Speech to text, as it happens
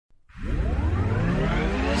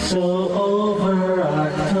So over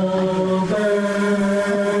October.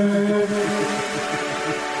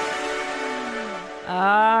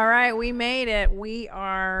 All right, we made it. We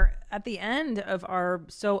are at the end of our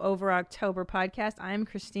So Over October podcast. I'm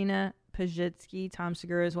Christina Pajitsky, Tom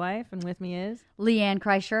Segura's wife, and with me is LeeAnn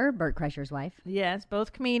Kreischer, Bert Kreischer's wife. Yes,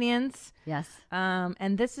 both comedians. Yes.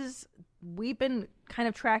 And we've been kind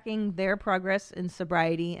of tracking their progress in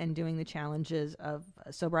sobriety and doing the challenges of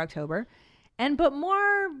Sober October. But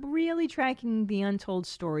more really tracking the untold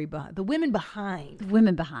story, the women behind. The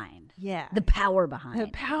women behind. Yeah. The power behind. The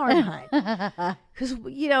power behind. Because,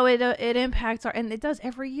 it impacts and it does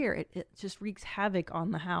every year. It just wreaks havoc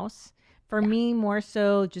on the house. For me, more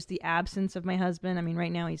so just the absence of my husband. I mean,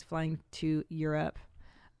 right now he's flying to Europe.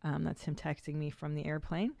 That's him texting me from the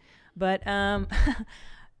airplane. But,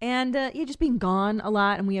 just being gone a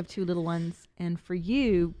lot. And we have 2 little ones. And for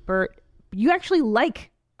you, Bert, you actually like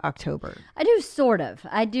October. I do sort of.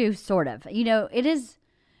 It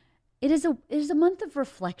is a month of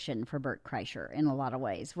reflection for Bert Kreischer in a lot of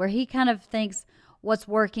ways, where he kind of thinks what's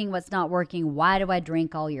working, what's not working. Why do I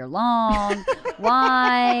drink all year long?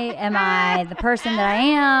 Why am I the person that I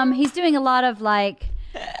am? He's doing a lot of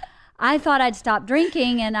I thought I'd stop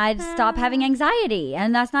drinking and I'd stop having anxiety,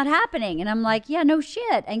 and that's not happening. And I'm like, yeah, no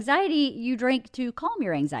shit. Anxiety, you drink to calm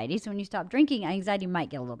your anxiety. So when you stop drinking, anxiety might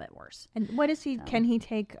get a little bit worse. And what is he? Can he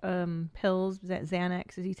take pills?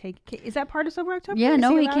 Xanax? Is that part of Sober October? Yeah,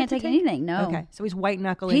 no, he can't take anything. No. Okay, so he's white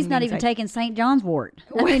knuckling. He's not even taking St. John's wort.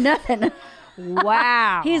 I mean, nothing.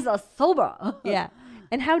 Wow. He's a sober. Yeah.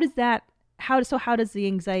 And how does the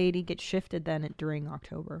anxiety get shifted then during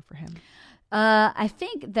October for him? I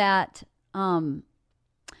think that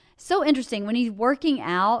so interesting. When he's working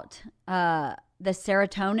out, the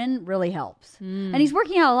serotonin really helps. And he's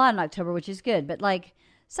working out a lot in October, which is good. But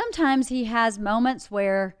sometimes he has moments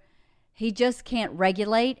where he just can't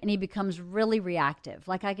regulate and he becomes really reactive.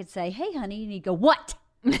 Like I could say, "Hey, honey," and he'd go, "What?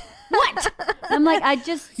 What?" I'm like, I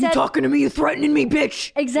just said, "You talking to me? You threatening me,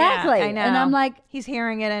 bitch?" Exactly. Yeah, I know. And I'm like, he's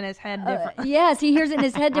hearing it in his head differently. Yes, he hears it in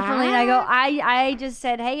his head differently. And I go, I just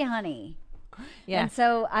said, "Hey, honey." Yeah. And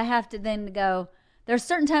so I have to then go, there's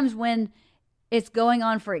certain times when it's going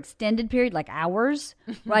on for extended period, like hours,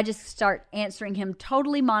 where I just start answering him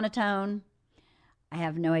totally monotone. I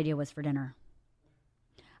have no idea what's for dinner.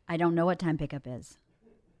 I don't know what time pickup is.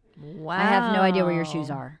 Wow. I have no idea where your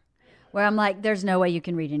shoes are. Where I'm like, there's no way you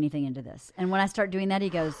can read anything into this. And when I start doing that, he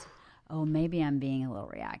goes, "Oh, maybe I'm being a little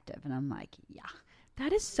reactive." And I'm like, yeah.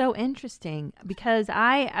 That is so interesting because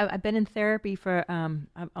I've been in therapy for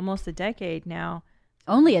almost a decade now.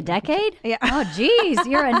 Only a decade? Yeah. Oh, geez,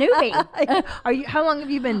 you're a newbie. How long have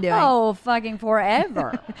you been doing? Oh, fucking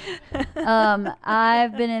forever.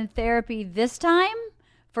 I've been in therapy this time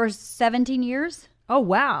for 17 years. Oh,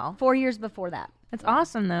 wow. 4 years before that. That's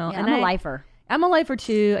awesome, though. Yeah, I'm a lifer. I'm a lifer,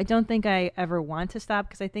 too. I don't think I ever want to stop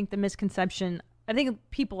because I think the misconception, I think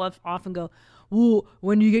people often go, "Well,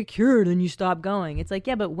 when you get cured and you stop going." It's like,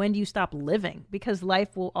 yeah, but when do you stop living? Because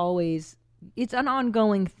life will always, it's an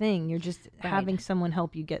ongoing thing. You're just having someone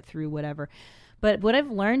help you get through whatever. But what I've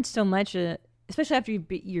learned so much, especially after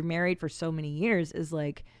you're married for so many years, is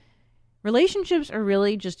relationships are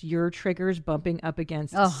really just your triggers bumping up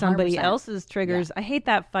against somebody else's triggers. Yeah. I hate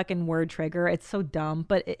that fucking word trigger. It's so dumb.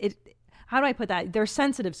 But how do I put that? They're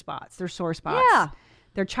sensitive spots. They're sore spots. Yeah.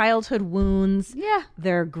 Their childhood wounds,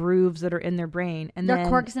 their grooves that are in their brain, and their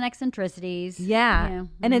quirks and eccentricities. Yeah,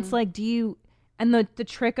 and it's like, and the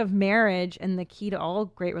trick of marriage and the key to all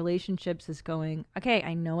great relationships is going, okay,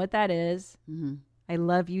 I know what that is. Mm-hmm. I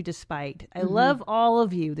love you despite. I love all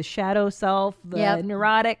of you, the shadow self, the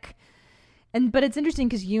neurotic. But it's interesting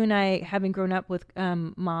because you and I, having grown up with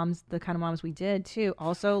moms, the kind of moms we did too,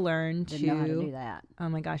 also learned Didn't know how to do that. Oh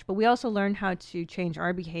my gosh. But we also learned how to change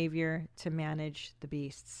our behavior to manage the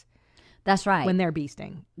beasts. That's right. When they're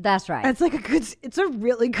beasting. That's right. It's a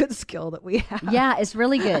really good skill that we have. Yeah, it's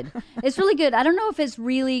really good. It's really good. I don't know if it's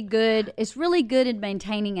really good. It's really good in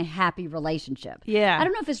maintaining a happy relationship. Yeah. I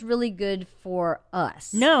don't know if it's really good for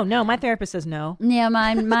us. No, my therapist says no. Yeah,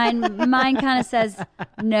 mine kind of says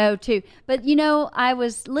no too. But I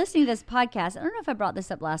was listening to this podcast. I don't know if I brought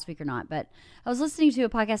this up last week or not, but I was listening to a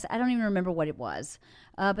podcast. I don't even remember what it was.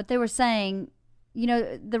 But they were saying,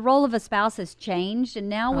 the role of a spouse has changed, and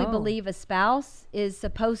now we believe a spouse is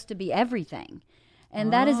supposed to be everything.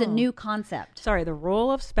 And that is a new concept. Sorry, the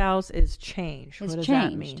role of spouse is changed. What does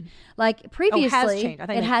that mean? Like previously, has changed. I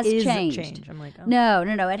think it has changed. Change. I'm like, no,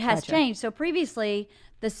 it has changed. So previously,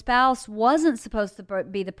 the spouse wasn't supposed to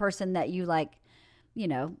be the person that you went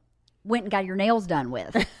and got your nails done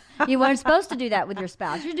with. You weren't supposed to do that with your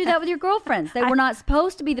spouse. You do that with your girlfriends. They were not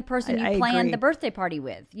supposed to be the person you planned agree. the birthday party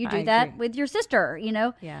with. You do I that agree. with your sister,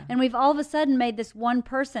 Yeah. And we've all of a sudden made this one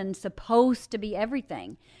person supposed to be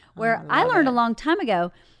everything. Where I learned a long time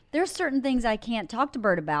ago, there's certain things I can't talk to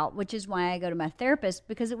Bert about, which is why I go to my therapist,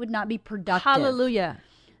 because it would not be productive. Hallelujah.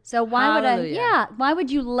 So why Hallelujah. why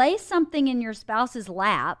would you lay something in your spouse's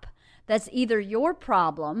lap that's either your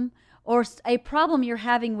problem or a problem you're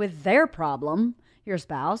having with their problem, your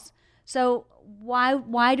spouse? So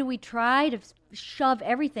why do we try to shove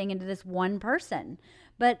everything into this one person?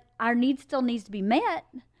 But our need still needs to be met.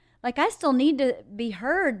 Like, I still need to be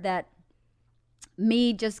heard that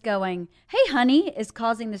me just going, hey, honey, is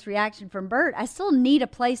causing this reaction from Bert. I still need a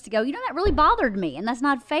place to go, that really bothered me, and that's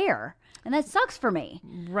not fair. And that sucks for me.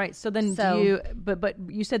 Right. So then do you, but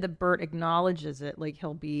you said that Bert acknowledges it. Like,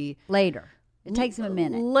 he'll be Later. It takes him a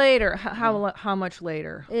minute. later. How much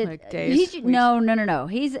later? Like days? Weeks? No.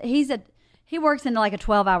 He works in like a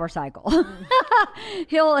 12-hour cycle.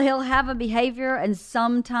 He'll have a behavior, and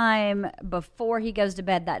sometime before he goes to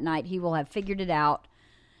bed that night, he will have figured it out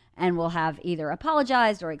and will have either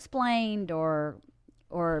apologized or explained or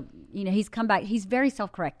he's come back. He's very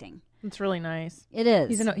self-correcting. It's really nice. It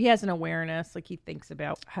is. He has an awareness, like he thinks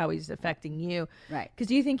about how he's affecting you. Right. Because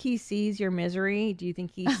do you think he sees your misery? Do you think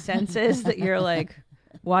he senses that you're like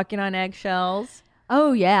walking on eggshells?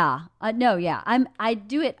 Oh yeah. No, yeah. I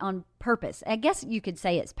do it on purpose. I guess you could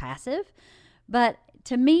say it's passive, but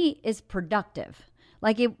to me it's productive.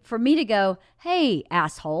 Like, for me to go, hey,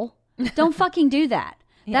 asshole, don't fucking do that.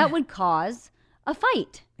 Yeah. That would cause a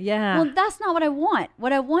fight. Yeah. Well, that's not what I want.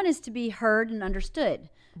 What I want is to be heard and understood.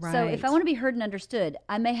 Right. So if I want to be heard and understood,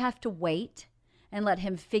 I may have to wait and let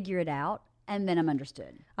him figure it out, and then I'm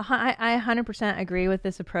understood. I 100% agree with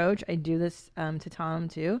this approach. I do this to Tom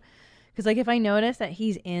too. Because like if I notice that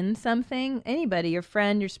he's in something, anybody, your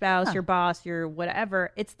friend, your spouse, your boss, your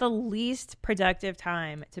whatever, it's the least productive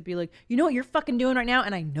time to be like, you know what you're fucking doing right now?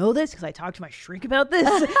 And I know this because I talked to my shrink about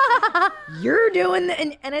this. You're doing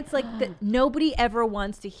and it's like that nobody ever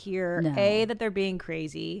wants to hear A, that they're being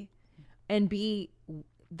crazy, and B,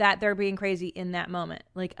 that they're being crazy in that moment.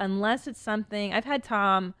 Like, unless it's something, I've had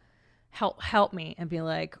Tom help me and be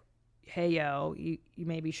like, hey, yo, you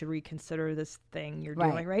maybe should reconsider this thing you're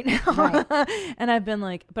doing right now. Right. And I've been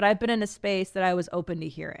like, but I've been in a space that I was open to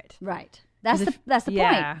hear it. Right. That's the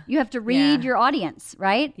point. You have to read your audience,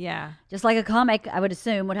 right? Yeah. Just like a comic, I would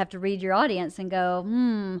assume, would have to read your audience and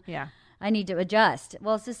go, I need to adjust.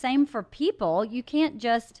 Well, it's the same for people. You can't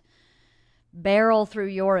just barrel through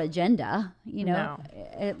your agenda,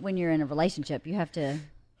 when you're in a relationship. You have to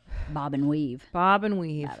bob and weave.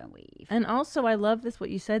 And also, I love this, what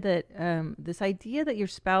you said, that this idea that your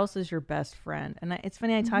spouse is your best friend. And it's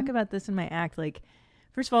funny, I talk about this in my act. Like,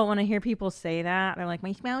 first of all, when I hear people say that, they're like,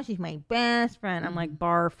 my spouse is my best friend. I'm like,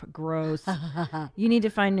 barf, gross. You need to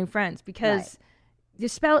find new friends, because your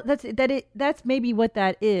spouse, that's maybe what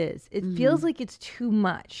that is. It feels like it's too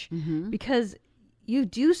much, because you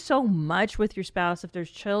do so much with your spouse. If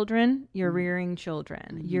there's children, you're rearing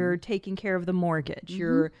children. You're taking care of the mortgage.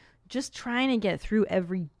 You're just trying to get through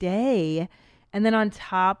every day. And then on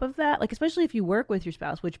top of that, like, especially if you work with your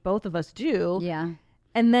spouse, which both of us do. Yeah.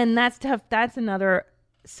 And then that's tough. That's another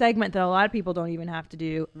segment that a lot of people don't even have to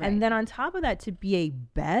do. Right. And then on top of that, to be a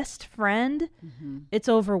best friend, it's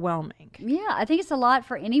overwhelming. Yeah. I think it's a lot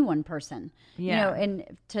for any one person. Yeah. And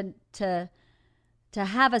to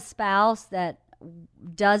have a spouse that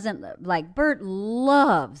doesn't, like, Bert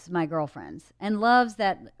loves my girlfriends and loves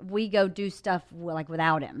that we go do stuff like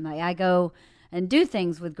without him. Like, I go and do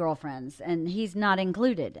things with girlfriends and he's not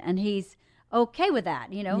included, and he's okay with that,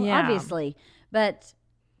 obviously. But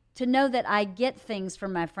to know that I get things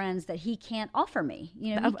from my friends that he can't offer me,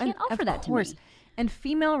 he can't offer that to me. And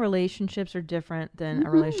female relationships are different than a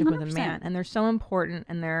relationship 100%. With a man, and they're so important,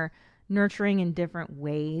 and they're nurturing in different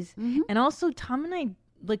ways. And also, Tom and I,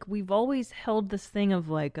 like, we've always held this thing of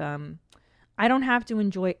like, I don't have to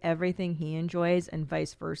enjoy everything he enjoys, and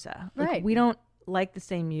vice versa. Like, we don't like the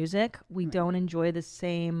same music. We don't enjoy the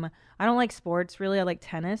same. I don't like sports, really. I like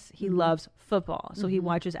tennis. He loves football. So he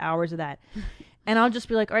watches hours of that. And I'll just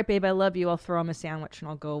be like, all right, babe, I love you. I'll throw him a sandwich and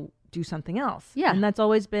I'll go do something else. Yeah. And that's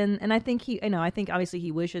always been, and I think I think obviously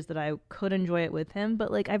he wishes that I could enjoy it with him,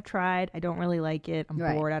 but like, I've tried. I don't really like it. I'm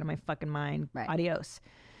bored out of my fucking mind. Adios.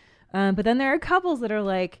 But then there are couples that are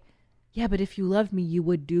like, yeah, but if you loved me, you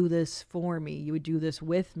would do this for me. You would do this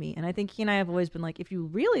with me. And I think he and I have always been like, if you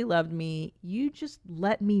really loved me, you just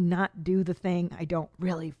let me not do the thing I don't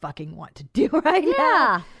really fucking want to do right now.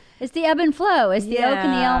 Yeah. It's the ebb and flow. It's the oak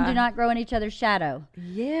and the elm do not grow in each other's shadow.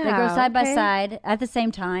 Yeah. They grow side by side at the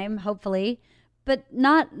same time, hopefully. but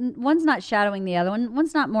one's not shadowing the other one.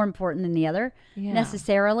 One's not more important than the other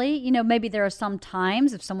necessarily. You know, maybe there are some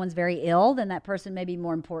times if someone's very ill, then that person may be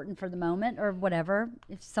more important for the moment or whatever.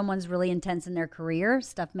 If someone's really intense in their career,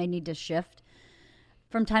 stuff may need to shift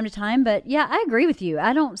from time to time. But yeah, I agree with you.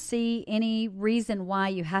 I don't see any reason why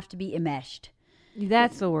you have to be enmeshed.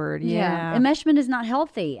 That's the word. Yeah. Enmeshment is not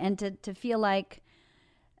healthy. And to feel like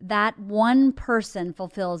that one person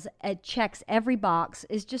checks every box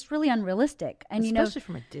is just really unrealistic. And especially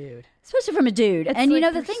from a dude. And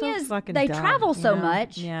like, the thing so is, dumb, they travel so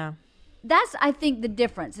much. Yeah. That's, I think, the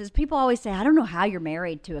difference is people always say, I don't know how you're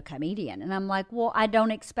married to a comedian. And I'm like, well, I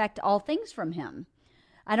don't expect all things from him.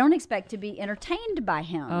 I don't expect to be entertained by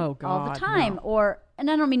him all the time. No. And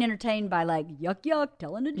I don't mean entertained by like, yuck, yuck,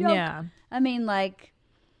 telling a joke. Yeah. I mean, like,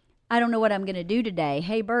 I don't know what I'm going to do today.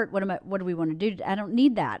 Hey, Bert, what do we want to do today? I don't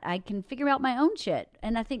need that. I can figure out my own shit.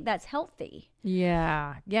 And I think that's healthy.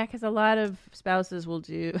 Yeah. Yeah, because a lot of spouses will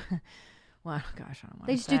do... Well, gosh, I don't want to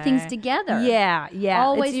They just do things together. Yeah, yeah.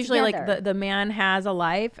 Always it's usually together. like the man has a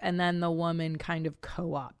life and then the woman kind of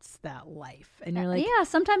co-opts that life. And you're like... Yeah,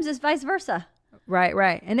 sometimes it's vice versa.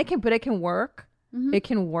 Right. And it can work. Mm-hmm. It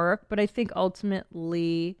can work. But I think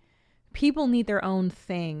ultimately people need their own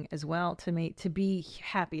thing as well to be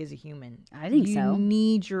happy as a human. I think so. You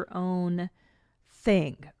need your own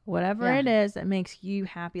thing, whatever it is that makes you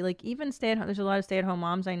happy. Like even there's a lot of stay-at-home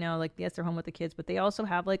moms I know, like yes, they're home with the kids, but they also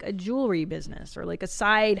have like a jewelry business or like a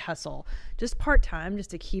side hustle, just part-time,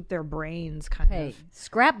 just to keep their brains kind of.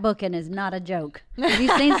 Scrapbooking is not a joke. Have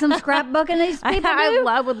you seen some scrapbooking these people do?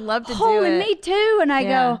 I would love to do it. Me too. And I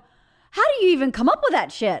go, how do you even come up with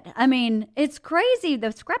that shit? I mean, it's crazy the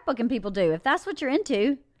scrapbooking people do. If that's what you're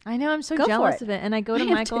into. I know, I'm so Go jealous for it. of it. And I go to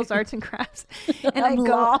Michael's Arts and Crafts and I'm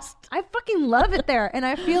lost. I fucking love it there. And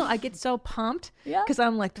I get so pumped Yeah. because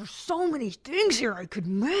I'm like, there's so many things here I could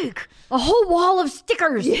make. A whole wall of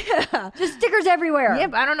stickers. Yeah. Just stickers everywhere. Yeah,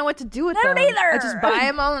 but I don't know what to do with I them. don't either. I just buy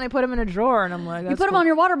them all and I put them in a drawer and I'm like, You put them on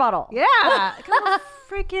your water bottle. Yeah.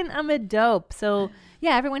 I'm a dope. So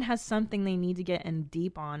yeah, everyone has something they need to get in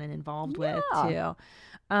deep on and involved with too.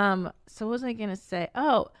 So what was I going to say?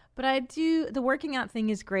 But the working out thing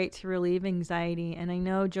is great to relieve anxiety. And I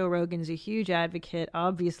know Joe Rogan's a huge advocate,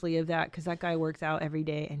 obviously, of that because that guy works out every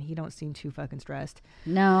day and he don't seem too fucking stressed.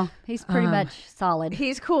 No, he's pretty much solid.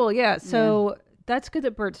 He's cool. Yeah. So that's good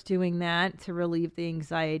that Bert's doing that to relieve the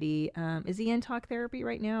anxiety. Is he in talk therapy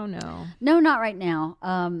right now? No, not right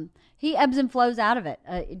now. He ebbs and flows out of it,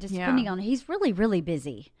 just depending on. He's really, really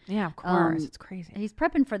busy. Yeah, of course. It's crazy. He's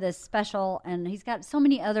prepping for this special, and he's got so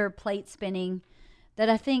many other plates spinning that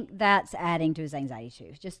I think that's adding to his anxiety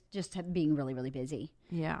too. Just being really, really busy.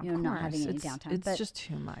 Yeah, not having any downtime. It's just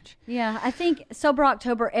too much. Yeah, I think Sober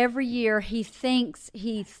October every year he thinks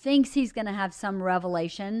he's going to have some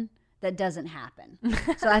revelation that doesn't happen.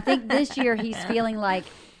 So I think this year he's feeling like,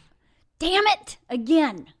 damn it,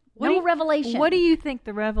 again. Revelation. What do you think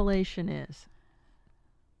the revelation is?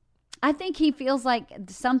 I think he feels like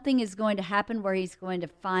something is going to happen where he's going to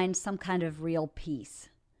find some kind of real peace,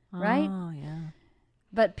 right? Oh, yeah.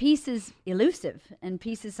 But peace is elusive, and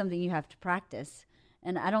peace is something you have to practice.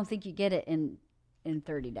 And I don't think you get it in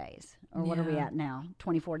 30 days. Or what are we at now?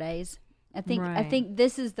 24 days? I think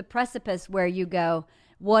this is the precipice where you go,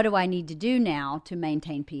 what do I need to do now to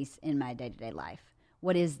maintain peace in my day-to-day life?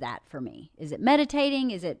 What is that for me? Is it meditating?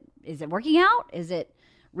 Is it working out? Is it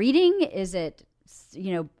reading? Is it,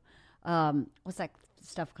 what's that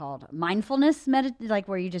stuff called? Mindfulness, like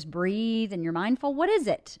where you just breathe and you're mindful? What is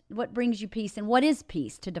it? What brings you peace? And what is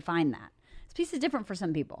peace to define that? Peace is different for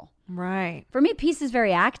some people. Right. For me, peace is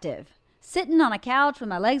very active. Sitting on a couch with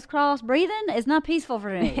my legs crossed, breathing is not peaceful for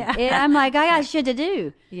me. I'm like, I got shit to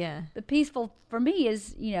do. Yeah. The peaceful for me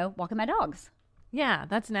is, walking my dogs. Yeah,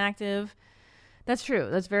 that's an active... That's true.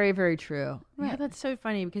 That's very, very true. Right. Yeah, that's so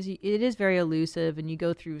funny because it is very elusive and you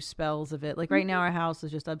go through spells of it. Like right now our house is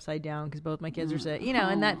just upside down because both my kids are sick,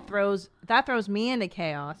 and that throws me into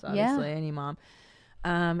chaos, obviously, any mom.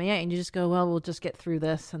 And you just go, well, we'll just get through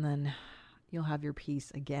this and then you'll have your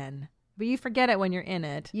peace again. But you forget it when you're in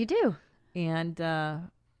it. You do. And,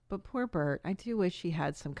 but poor Bert, I do wish he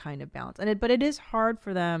had some kind of balance. But it is hard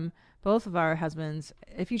for them, both of our husbands,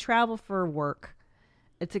 if you travel for work,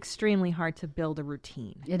 it's extremely hard to build a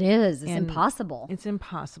routine. It is. It's impossible. It's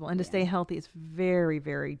impossible. And to stay healthy, it's very,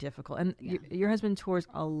 very difficult. And your husband tours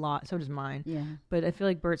a lot. So does mine. Yeah. But I feel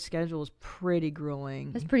like Bert's schedule is pretty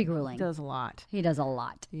grueling. It's pretty grueling. He does a lot. He does a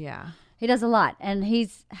lot. Yeah. He does a lot. And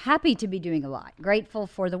he's happy to be doing a lot. Grateful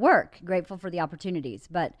for the work. Grateful for the opportunities.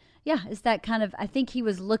 But yeah, it's that kind of, I think he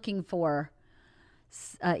was looking for,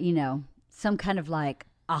 some kind of like,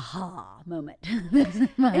 aha moment.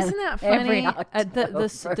 Isn't that Every funny?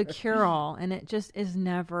 October. The cure-all, and it just is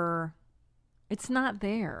never. It's not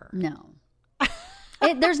there. No.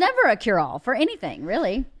 There's never a cure-all for anything,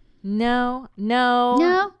 really. No.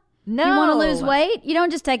 You want to lose weight? You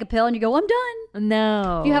don't just take a pill and you go, I'm done.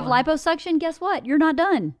 No. If you have liposuction, guess what? You're not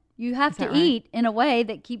done. You have to eat in a way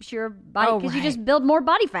that keeps your body, because you just build more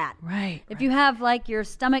body fat. Right. If you have like your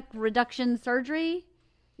stomach reduction surgery,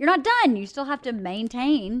 you're not done. You still have to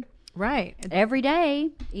maintain every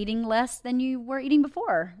day eating less than you were eating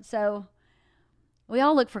before. So we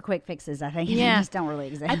all look for quick fixes, I think. Yeah. They just don't really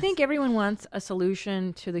exist. I think everyone wants a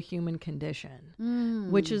solution to the human condition,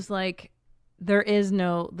 which is like, there is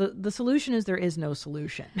no, the solution is there is no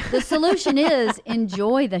solution. The solution is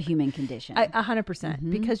enjoy the human condition.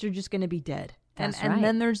 100%, because you're just going to be dead. And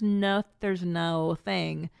then there's no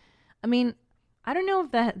thing. I mean, I don't know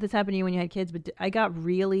if this happened to you when you had kids, but I got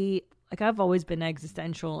really, like, I've always been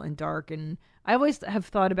existential and dark, and I always have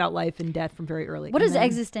thought about life and death from very early. What does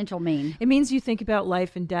existential mean? It means you think about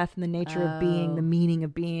life and death and the nature of being, the meaning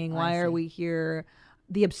of being. Why are we here?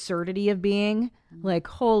 The absurdity of being. Like,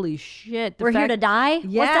 holy shit. We're here to die?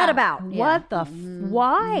 Yeah. What's that about? What the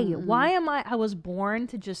why? Why am I was born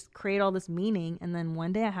to just create all this meaning, and then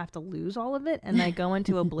one day I have to lose all of it and I go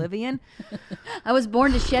into oblivion. I was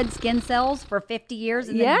born to shed skin cells for 50 years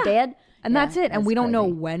and then dead. And that's it. And we don't know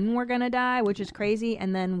when we're going to die, which is crazy.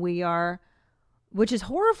 And then which is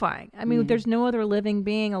horrifying. I mean, there's no other living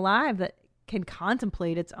being alive that can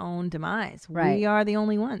contemplate its own demise. Right. We are the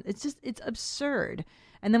only one. It's absurd.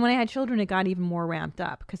 And then when I had children, it got even more ramped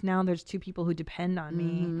up, because now there's two people who depend on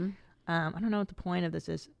me. I don't know what the point of this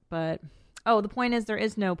is, but the point is there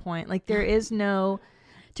is no point. Like, there is no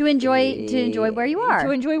to enjoy where you are.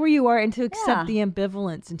 To enjoy where you are, and to accept the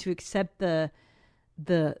ambivalence, and to accept the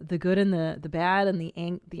good and the bad, and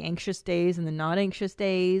the anxious days and the not anxious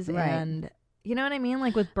days, and you know what I mean?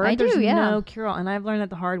 Like with Bert, there's no cure-all. And I've learned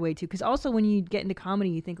that the hard way too. Because also when you get into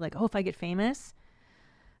comedy, you think like, oh, if I get famous,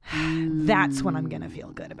 that's when I'm going to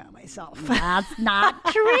feel good about myself. That's not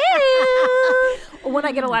true. Or when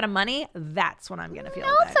I get a lot of money, that's when I'm going to feel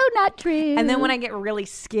good. Also not true. And then when I get really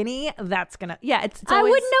skinny, that's going to, it's always. I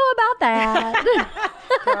wouldn't know about that.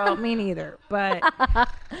 Girl, me neither. But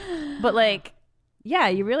like, yeah,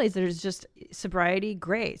 you realize there's just sobriety.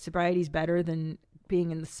 Great. Sobriety's better than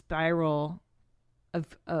being in the spiral of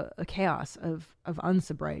a chaos of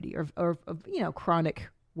unsobriety or of chronic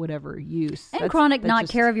whatever use and chronic not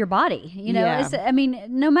care of your body. I mean,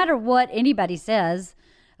 no matter what anybody says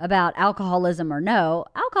about alcoholism or no,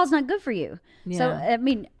 alcohol's not good for you. So I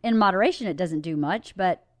mean, in moderation, it doesn't do much,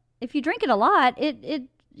 but if you drink it a lot, it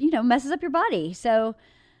messes up your body. So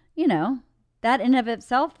that in of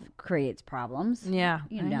itself creates problems. Yeah,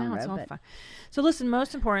 I know, it's all fun. So listen,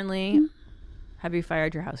 most importantly. Have you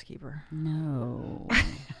fired your housekeeper? No.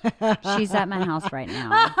 She's at my house right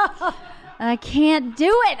now. I can't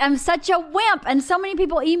do it. I'm such a wimp. And so many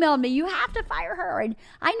people emailed me, you have to fire her. And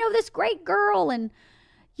I know this great girl. And,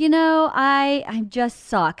 I just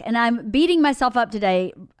suck. And I'm beating myself up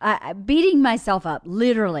today. Beating myself up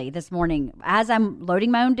literally this morning as I'm loading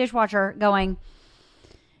my own dishwasher going,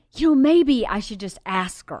 maybe I should just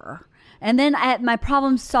ask her. And then my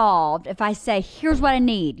problem solved if I say, here's what I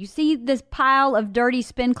need. You see this pile of dirty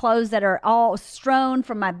spin clothes that are all strewn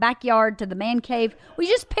from my backyard to the man cave? Will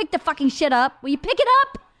you just pick the fucking shit up? Will you pick it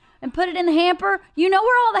up and put it in the hamper? You know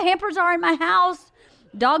where all the hampers are in my house?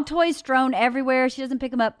 Dog toys strewn everywhere. She doesn't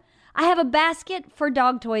pick them up. I have a basket for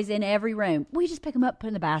dog toys in every room. Will you just pick them up, put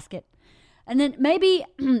in the basket? And then maybe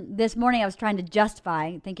this morning I was trying to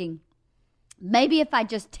justify, thinking, maybe if I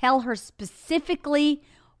just tell her specifically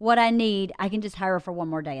what I need, I can just hire her for one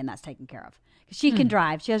more day and that's taken care of. She can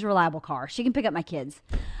drive. She has a reliable car. She can pick up my kids.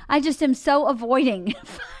 I just am so avoiding.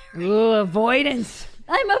 Ooh, avoidance.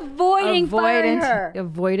 I'm avoiding firing her.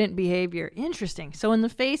 Avoidant behavior. Interesting. So in the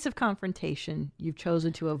face of confrontation, you've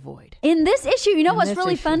chosen to avoid. In this issue, what's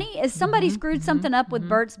really funny is somebody screwed something up with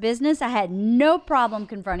Bert's business. I had no problem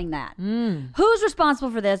confronting that. Who's responsible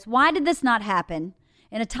for this? Why did this not happen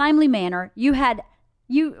in a timely manner? You had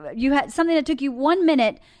something that took you 1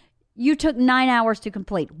 minute. You took 9 hours to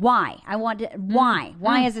complete. Why? Why?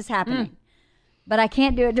 Why is this happening? But I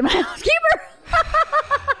can't do it to my housekeeper.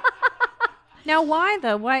 Now, why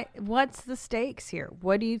though? What's the stakes here?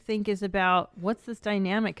 What do you think is about? What's this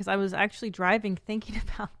dynamic? Because I was actually driving thinking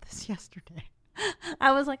about this yesterday.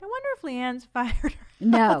 I was like, I wonder if LeeAnn's fired her.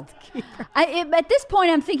 No. At this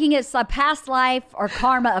point, I'm thinking it's a past life or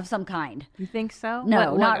karma of some kind. You think so?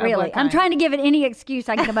 No, not really. I'm trying to give it any excuse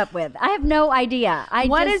I can come up with. I have no idea.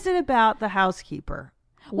 What is it about the housekeeper?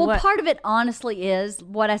 Well, part of it honestly is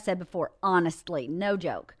what I said before. Honestly, no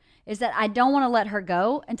joke, is that I don't want to let her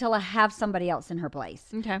go until I have somebody else in her place.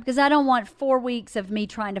 Okay. Because I don't want 4 weeks of me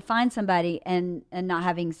trying to find somebody and not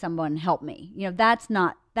having someone help me. That's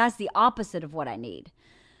the opposite of what I need.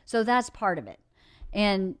 So that's part of it.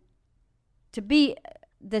 And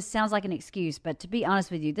this sounds like an excuse, but to be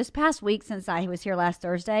honest with you, this past week since I was here last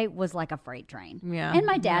Thursday was like a freight train. Yeah. And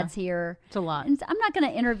my dad's here. It's a lot. And I'm not going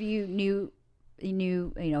to interview new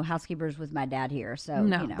housekeepers with my dad here. So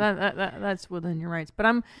no, that's within your rights.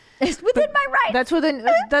 But it's within my rights. That's within.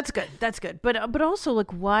 That's good. That's good. But also,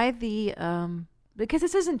 like, why the because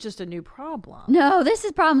this isn't just a new problem. No, this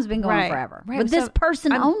problem's been going forever. Right. With this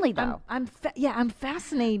person only, though. I'm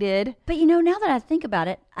fascinated. But now that I think about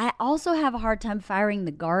it, I also have a hard time firing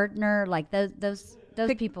the gardener, like those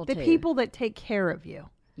people too. The people that take care of you.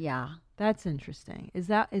 Yeah, that's interesting. Is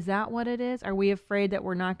that what it is? Are we afraid that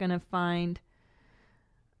we're not going to find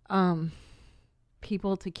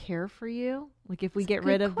people to care for you? Like, if we get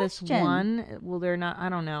rid of this one, will there not? I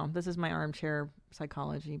don't know. This is my armchair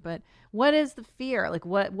psychology, but what is the fear? Like,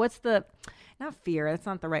 what's the, not fear, that's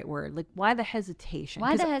not the right word. Like, why the hesitation?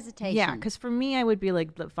 Why the hesitation? Yeah, because for me, I would be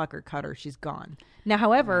like, the fucker, cut her, she's gone. Now,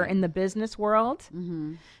 however, in the business world,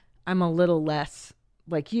 I'm a little less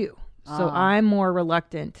like you. So I'm more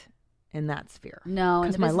reluctant in that sphere. No,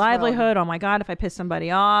 because my livelihood, oh my God, if I piss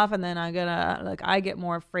somebody off, and then I get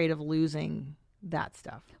more afraid of losing that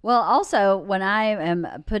stuff. Well, also, when I am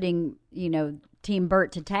putting, Team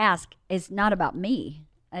Bert to task, it's not about me.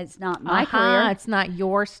 It's not my career. It's not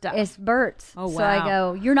your stuff. It's Bert's. Oh, wow. So I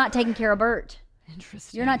go, you're not taking care of Bert.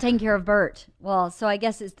 Interesting. You're not taking care of Bert. Well, so I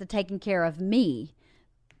guess it's the taking care of me.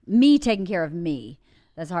 Me taking care of me.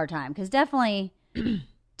 That's a hard time. Because definitely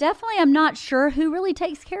I'm not sure who really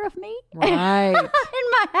takes care of me. Right. In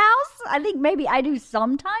my house. I think maybe I do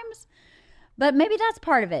sometimes. But maybe that's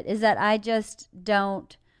part of it, is that I just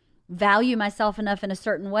don't value myself enough in a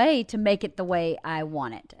certain way to make it the way I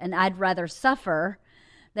want it. And I'd rather suffer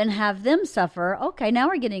than have them suffer. Okay, now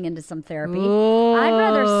we're getting into some therapy. Ooh. I'd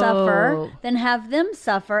rather suffer than have them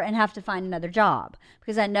suffer and have to find another job.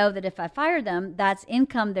 Because I know that if I fire them, that's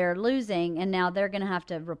income they're losing, and now they're going to have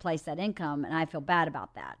to replace that income, and I feel bad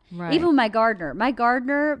about that. Right. Even with my gardener,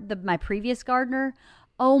 my previous gardener,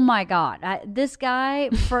 oh my God, this guy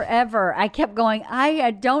forever. I kept going,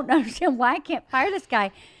 I don't understand why I can't fire this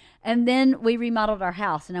guy. And then we remodeled our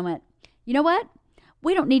house, and I went, you know what?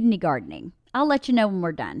 We don't need any gardening. I'll let you know when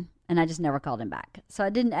we're done. And I just never called him back. So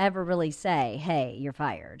I didn't ever really say, hey, you're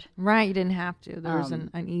fired. Right, you didn't have to. There was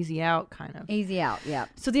an easy out kind of. Easy out, yeah.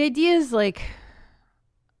 So the idea is like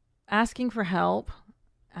asking for help,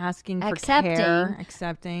 asking for care,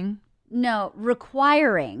 accepting. No,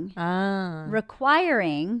 requiring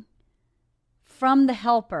from the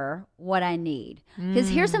helper what I need. Because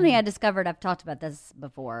here's something I discovered. I've talked about this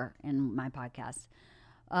before in my podcast.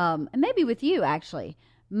 And maybe with you, actually.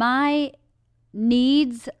 My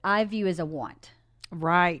needs I view as a want.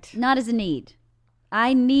 Right. Not as a need.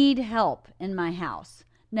 I need help in my house.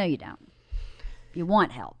 No, you don't. You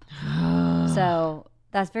want help. So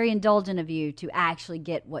that's very indulgent of you to actually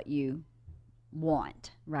get what you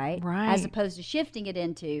want, right? Right. As opposed to shifting it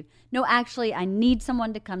into, no, actually, I need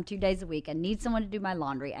someone to come 2 days a week. I need someone to do my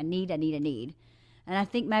laundry. I need. And I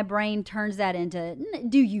think my brain turns that into,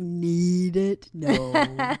 do you need it? No.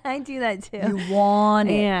 I do that too. You want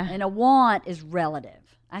it. Yeah. And a want is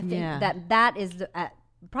relative. I think that is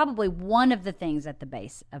probably one of the things at the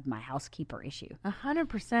base of my housekeeper issue.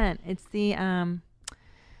 100%. It's the,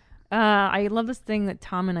 I love this thing that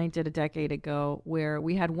Tom and I did a decade ago where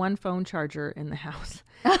we had one phone charger in the house.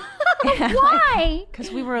 Why?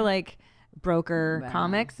 Because we were like broker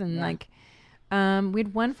comics and we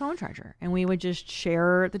had one phone charger and we would just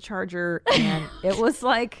share the charger. And it was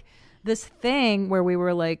like this thing where we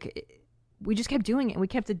were like, we just kept doing it. We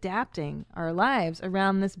kept adapting our lives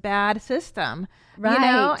around this bad system. Right. You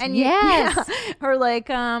know? And yes. Or like,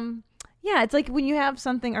 yeah, it's like when you have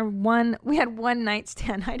something we had one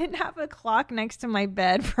nightstand. I didn't have a clock next to my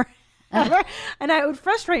bed forever. And it would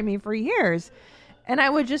frustrate me for years. And I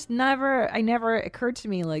would just never occurred to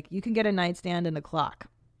me, like, you can get a nightstand and a clock.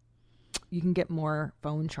 You can get more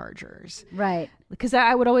phone chargers. Right. Because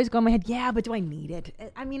I would always go in my head, yeah, but do I need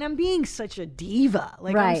it? I mean, I'm being such a diva.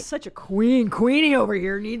 Like, I'm such a queenie over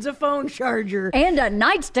here needs a phone charger. And a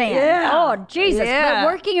nightstand. Yeah. Oh, Jesus. Yeah.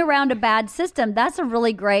 But working around a bad system, that's a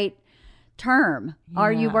really great term. Yeah.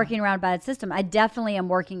 Are you working around a bad system? I definitely am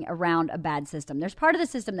working around a bad system. There's part of the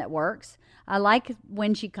system that works. I like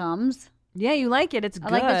when she comes. Yeah, you like it. It's good.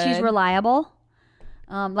 I like that she's reliable.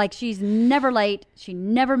 Like she's never late. She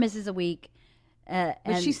never misses a week.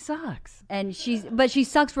 But she sucks. And but she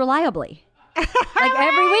sucks reliably. Like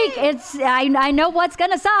every week, I know what's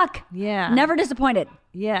gonna suck. Yeah. Never disappointed.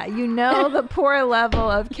 Yeah, you know the poor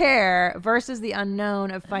level of care versus the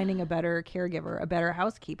unknown of finding a better caregiver, a better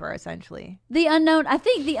housekeeper, essentially. The unknown, I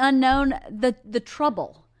think the unknown, the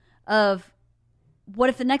trouble of what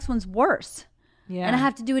if the next one's worse? Yeah. And I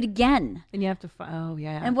have to do it again. And you have to, oh,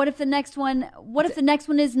 yeah. And what if the next one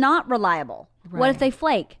is not reliable? Right. What if they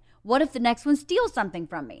flake? What if the next one steals something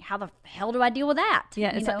from me? How the hell do I deal with that?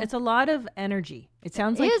 Yeah, it's a lot of energy. It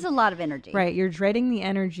sounds like it is a lot of energy. Right, you're dreading the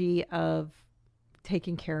energy of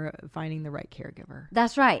taking care of finding the right caregiver.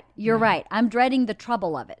 That's right. You're right. I'm dreading the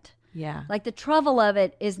trouble of it. Yeah. Like the trouble of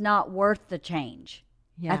it is not worth the change.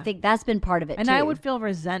 Yeah. I think that's been part of it and too. I would feel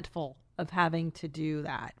resentful of having to do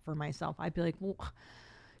that for myself. I'd be like, well,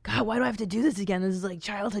 God, why do I have to do this again? This is like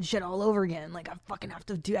childhood shit all over again. Like I fucking have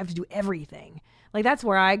to do everything. Like that's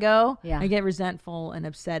where I go. Yeah. I get resentful and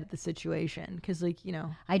upset at the situation because, like, you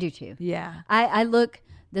know. I do too. Yeah. I look.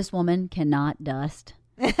 This woman cannot dust.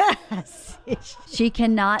 She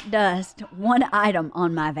cannot dust one item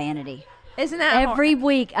on my vanity. Isn't that every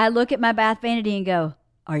week? I look at my bath vanity and go,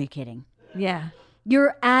 "Are you kidding?" Yeah.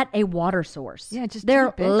 You're at a water source. Yeah, just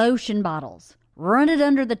they're do it, bitch. lotion bottles. Run it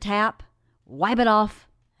under the tap, wipe it off,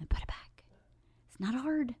 and put it back. It's not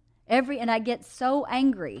hard. And I get so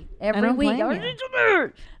angry every week.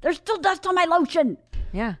 There's still dust on my lotion.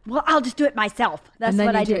 Yeah. Well, I'll just do it myself. That's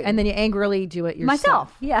what I do. And then you angrily do it yourself.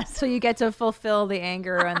 Myself, yes. So you get to fulfill the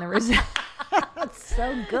anger and the resentment. That's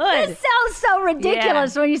so good. It sounds so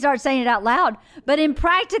ridiculous when you start saying it out loud. But in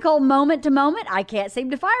practical moment to moment, I can't seem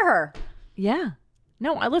to fire her. Yeah.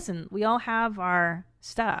 No, listen, we all have our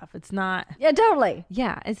stuff. It's not. Yeah, totally.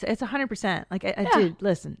 Yeah, it's 100%. Like, I do,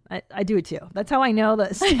 listen, I do it too. That's how I know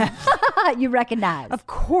the steps. You recognize. Of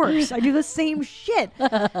course. I do the same shit.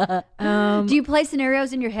 Do you play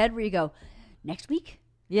scenarios in your head where you go, next week?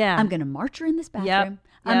 Yeah. I'm going to march her in this bathroom. Yep.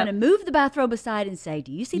 I'm going to move the bathrobe aside and say,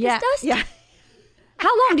 do you see this dust? Yeah. How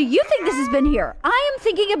long do you think this has been here? I am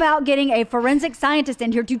thinking about getting a forensic scientist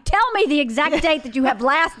in here to tell me the exact date that you have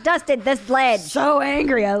last dusted this ledge. So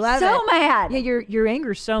angry. I love it. So mad. Yeah, your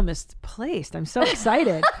anger's so misplaced. I'm so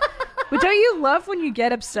excited. But don't you love when you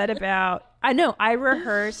get upset about... I know. I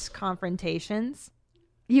rehearse confrontations.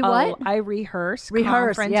 You what? I rehearse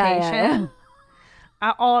confrontation.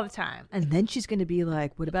 Yeah. All the time. And then she's going to be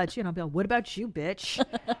like, what about you? And I'll be like, what about you, bitch?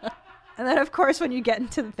 And then, of course, when you get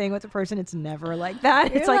into the thing with the person, it's never like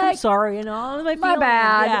that. It's like, I'm sorry, and all my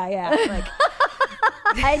bad. Yeah. Like,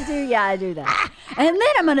 I do that. And then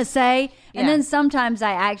I'm going to say, and then sometimes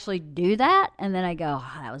I actually do that, and then I go,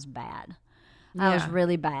 oh, that was bad. That was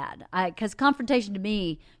really bad. Because confrontation to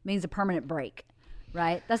me means a permanent break,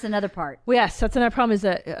 right? That's another part. Well, yes, that's another problem is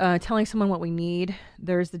that telling someone what we need,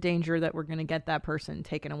 there's the danger that we're going to get that person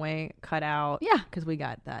taken away, cut out. Yeah. Because we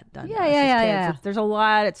got that done. Yeah. There's a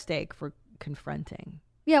lot at stake for confronting.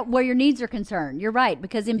 Yeah, where your needs are concerned. You're right.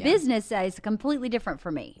 Because in business, it's completely different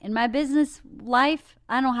for me. In my business life,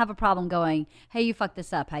 I don't have a problem going, hey, you fucked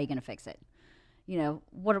this up. How are you going to fix it? You know,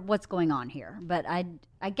 what's going on here? But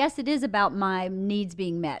I guess it is about my needs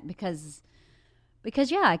being met because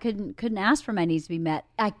I couldn't ask for my needs to be met.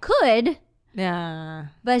 I could, but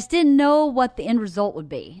I just didn't know what the end result would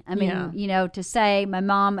be. I mean, you know, to say my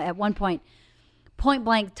mom at one point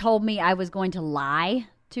blank told me I was going to lie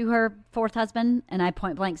to her fourth husband, and I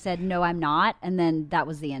point blank said, no, I'm not. And then that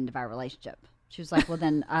was the end of our relationship. She was like, well,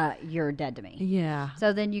 then you're dead to me. Yeah.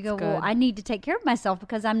 So then you go, well, I need to take care of myself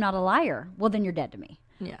because I'm not a liar. Well, then you're dead to me.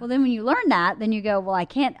 Yeah. Well, then when you learn that, then you go, well, I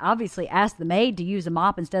can't obviously ask the maid to use a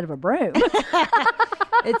mop instead of a broom.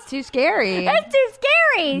 It's too scary. It's too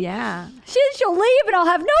scary. Yeah. She'll leave and I'll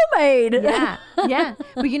have no maid. Yeah. Yeah.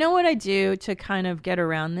 But you know what I do to kind of get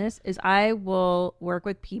around this is I will work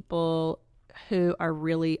with people who are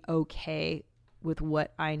really okay with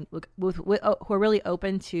what who are really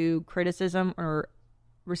open to criticism or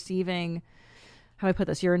receiving, how do I put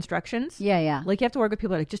this, your instructions. Yeah. Like you have to work with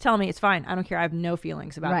people like, just tell me it's fine. I don't care. I have no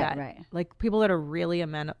feelings about that. Right. Like people that are really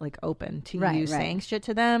open to you saying shit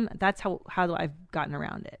to them. That's how I've gotten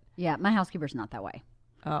around it. Yeah. My housekeeper's not that way.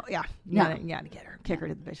 Oh yeah. You gotta get her, kick her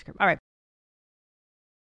to the bitch curb. All right.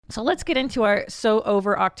 So let's get into our So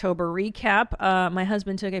Over October recap. My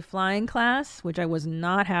husband took a flying class, which I was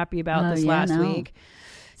not happy about this last week.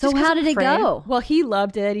 So how did it go? Well, he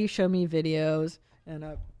loved it. He showed me videos and,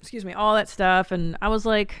 all that stuff. And I was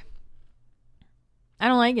like, I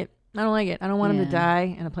don't like it. I don't want him to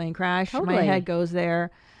die in a plane crash. Totally. My head goes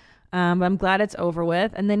there. But I'm glad it's over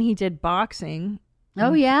with. And then he did boxing.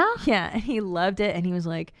 Oh, yeah? Yeah. And he loved it. And he was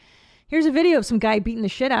like, here's a video of some guy beating the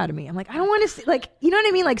shit out of me. I'm like, I don't want to see, like, you know what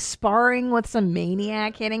I mean? Like sparring with some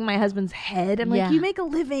maniac hitting my husband's head. I'm like, you make a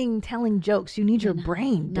living telling jokes. You need your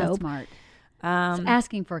brain, dope. Not smart. It's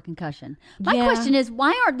asking for a concussion. My question is,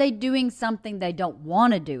 why aren't they doing something they don't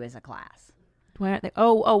want to do as a class? Why aren't they?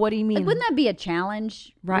 Oh, what do you mean? Like, wouldn't that be a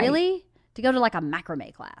challenge, really? To go to like a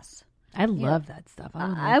macrame class? I love that stuff.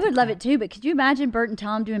 I would love it too, but could you imagine Bert and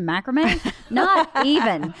Tom doing macrame? Not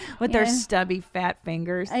even. With their stubby fat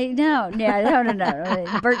fingers. I know. Yeah,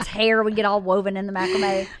 no. Bert's hair would get all woven in the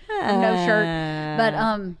macrame. No shirt. But,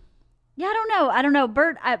 I don't know.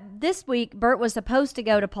 Bert, this week, Bert was supposed to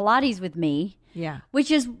go to Pilates with me. Yeah.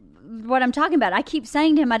 Which is what I'm talking about. I keep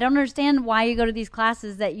saying to him, I don't understand why you go to these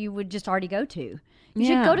classes that you would just already go to. You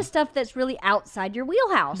should go to stuff that's really outside your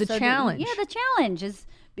wheelhouse. The challenge. The challenge is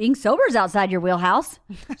being sober is outside your wheelhouse.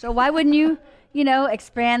 So why wouldn't you,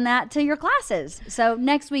 expand that to your classes? So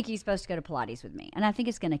next week he's supposed to go to Pilates with me. And I think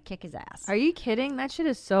it's going to kick his ass. Are you kidding? That shit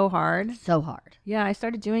is so hard. So hard. Yeah, I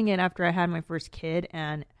started doing it after I had my first kid.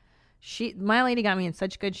 And my lady got me in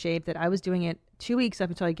such good shape that I was doing it 2 weeks up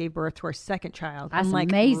until I gave birth to our second child. That's I'm like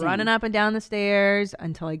amazing. Running up and down the stairs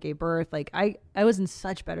until I gave birth. Like I was in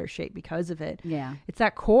such better shape because of it. Yeah. It's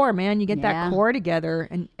that core, man. You get that core together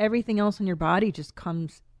and everything else in your body just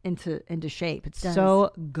comes into shape. It's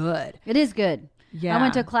so good. It is good. Yeah. I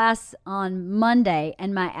went to a class on Monday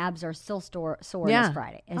and my abs are still sore this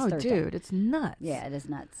Friday. It's Thursday. Dude, it's nuts. Yeah, it is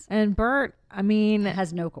nuts. And Bert, I mean,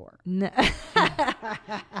 has no core.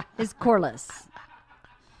 He's coreless.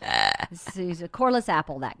 He's a coreless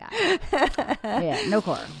apple, that guy. Yeah, no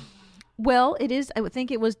core. Well, it is. I would think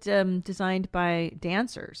it was designed by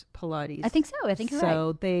dancers, Pilates. I think so. I think you're right.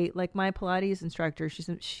 So they, like my Pilates instructor,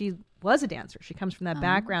 she was a dancer. She comes from that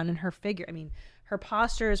background, and her figure, I mean, her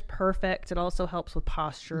posture is perfect. It also helps with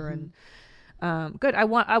posture and good. I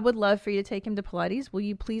would love for you to take him to Pilates. Will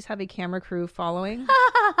you please have a camera crew following?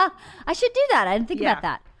 I should do that. I didn't think about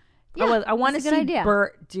that. Yeah, I want to see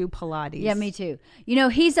Bert do Pilates. Yeah, me too.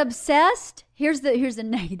 He's obsessed. Here's the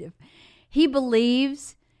negative. He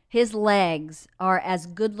believes his legs are as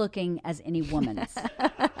good looking as any woman's.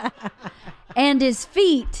 And his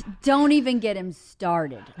feet don't even get him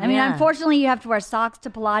started. I mean, unfortunately, you have to wear socks to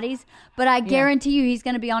Pilates, but I guarantee you he's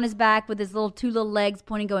going to be on his back with his two little legs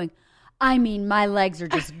pointing, going, I mean, my legs are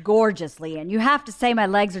just gorgeous, LeeAnn. You have to say my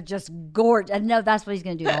legs are just gorgeous. And no, that's what he's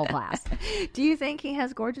going to do the whole class. Do you think he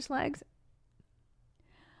has gorgeous legs?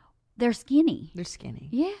 They're skinny. They're skinny.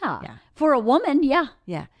 Yeah. For a woman, yeah.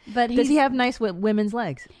 Yeah. But does he have nice women's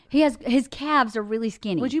legs? His calves are really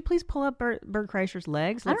skinny. Would you please pull up Bert Kreischer's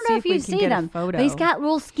legs? I don't know if you see them, but he's got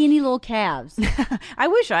real skinny little calves. I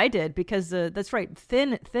wish I did because that's right.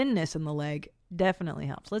 Thinness in the leg definitely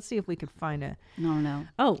helps. Let's see if we could find a. No.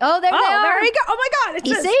 Oh, there they are. There you go. Oh my God!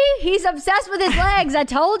 You see, he's obsessed with his legs. I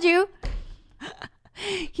told you.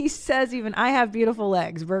 He says even, I have beautiful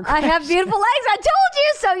legs, Bert Kreischer. I have beautiful legs. I told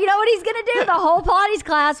you. So you know what he's going to do? The whole Pilates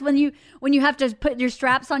class, when you have to put your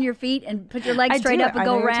straps on your feet and put your legs straight up and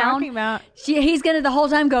go around. He's going to the whole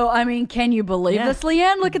time go, I mean, can you believe this,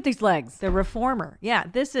 LeeAnn? Look at these legs. The reformer. Yeah,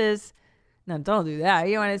 this is. No, don't do that.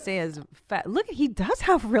 You want to say his fat. Look, he does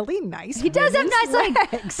have really nice. He does have nice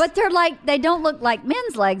legs, but they're like they don't look like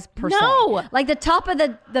men's legs per se. Like the top of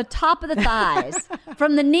the thighs,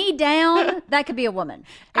 from the knee down, that could be a woman,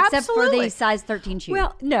 except for the size 13 shoe.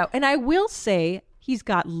 Well, no, and I will say he's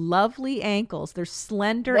got lovely ankles. They're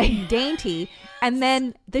slender and dainty, and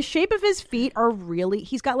then the shape of his feet are really.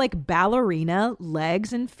 He's got like ballerina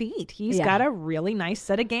legs and feet. He's got a really nice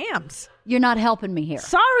set of gams. You're not helping me here.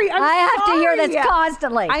 Sorry, I have to hear this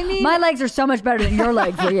constantly. I mean, my legs are so much better than your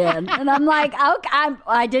legs, LeeAnn. And I'm like,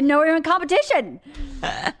 I didn't know we were in competition.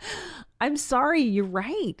 I'm sorry, you're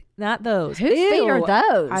right. Not those. Whose feet are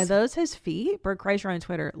those? Are those his feet? Bert Kreischer on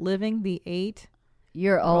Twitter, living the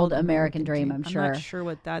 8-year-old American dream, I'm sure. I'm not sure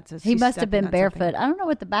what that's. He must have been barefoot. I don't know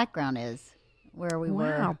what the background is where we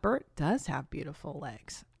were. Wow, Bert does have beautiful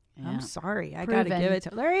legs. Yeah. I'm sorry. I got to give it to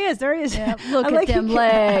him. There he is. Yeah, look at them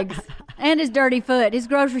legs. And his dirty foot, his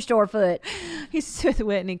grocery store foot. He's with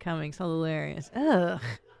Whitney Cummings. Hilarious. Ugh.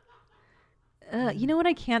 You know what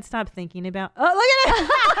I can't stop thinking about? Oh, look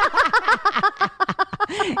at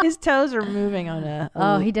it. His toes are moving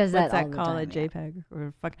on he does that all the time. What's that called? A JPEG?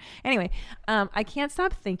 Or fuck. Anyway, I can't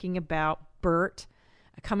stop thinking about Bert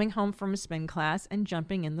coming home from a spin class and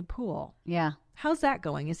jumping in the pool. Yeah. How's that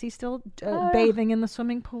going? Is he still bathing in the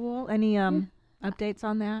swimming pool? Any updates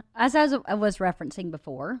on that? As I was referencing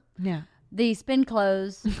before, the spin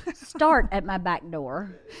clothes start at my back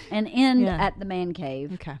door and end at the man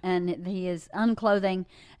cave. Okay. And he is unclothing.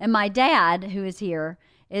 And my dad, who is here,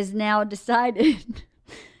 is now decided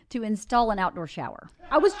to install an outdoor shower.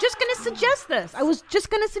 I was just going to suggest this.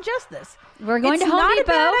 We're going It's to Home not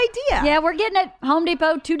Depot. a bad idea. Yeah, we're getting it Home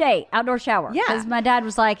Depot today. Outdoor shower. Yeah. Because my dad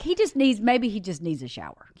was like, maybe he just needs a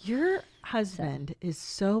shower. Your husband is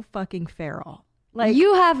so fucking feral. Like,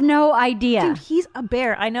 You have no idea. dude, he's a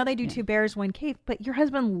bear. I know they do 2 bears, 1 cave, but your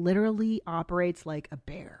husband literally operates like a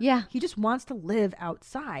bear. Yeah. He just wants to live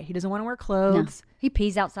outside. He doesn't want to wear No. clothes. He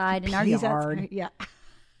pees outside in our He's yard. outside. Yeah.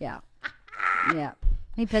 Yeah. Yeah.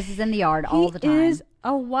 He pisses in the yard all the time. He is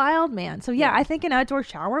a wild man. So, yeah, I think an outdoor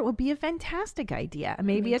shower would be a fantastic idea.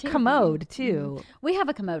 Maybe a commode, too. We have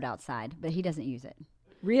a commode outside, but he doesn't use it.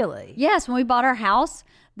 Really? Yes, when we bought our house,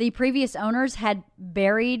 the previous owners had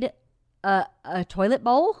buried a toilet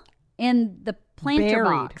bowl in the planter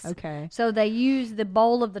box. Okay. So they used the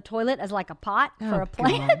bowl of the toilet as like a pot for a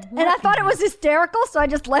plant. God. And I thought it was hysterical, so I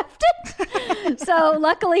just left it. So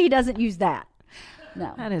luckily he doesn't use that.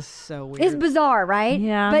 No. That is so weird. It's bizarre, right?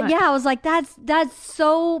 Yeah, But yeah, I was like, that's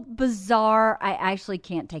so bizarre. I actually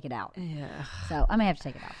can't take it out. Yeah. So I may have to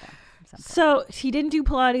take it out though. So he didn't do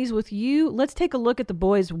Pilates with you. Let's take a look at the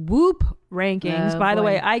boys' Whoop rankings. Oh, By the boy.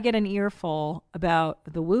 way, I get an earful about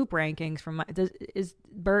the Whoop rankings from my. Is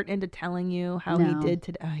Bert into telling you how he No. did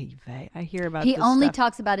today? I hear about. He this only stuff.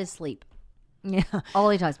 talks about his sleep. Yeah. All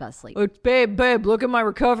he talks about is sleep. Babe, look at my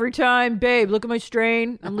recovery time. Babe, look at my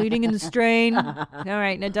strain. I'm leading in the strain. All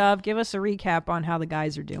right, Nadav, give us a recap on how the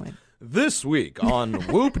guys are doing. This week on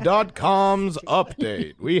Whoop.com's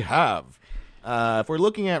update, we have, if we're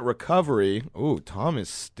looking at recovery, Tom is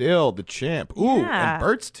still the champ. Yeah. And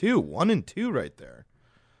Bert's too. 1 and 2 right there.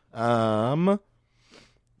 Ari's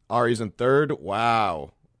in 3rd.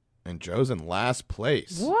 Wow. And Joe's in last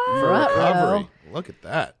place for recovery. Look at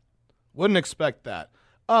that. Wouldn't expect that.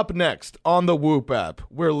 Up next on the Whoop app,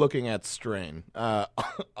 we're looking at strain.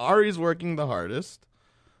 Ari's working the hardest.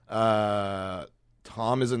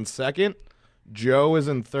 Tom is in 2nd. Joe is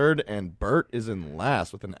in 3rd, and Bert is in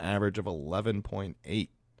last with an average of 11.8.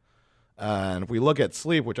 And if we look at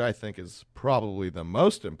sleep, which I think is probably the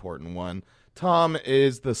most important one, Tom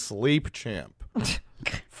is the sleep champ.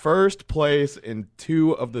 First place in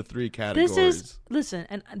 2 of the 3 categories.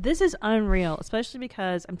 This is unreal, especially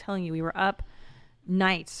because I'm telling you, we were up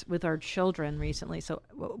nights with our children recently. So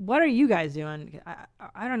what are you guys doing?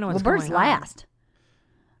 I don't know what's Bert's going on. last.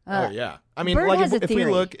 Oh yeah, I mean, Bert like has a if we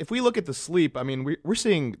theory. look at the sleep, I mean, we're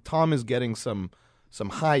seeing Tom is getting some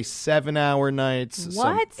high 7-hour nights, some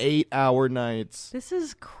What? 8-hour nights. This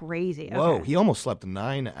is crazy. Whoa, Okay. he almost slept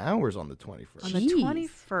 9 hours on the 21st. On the Jeez.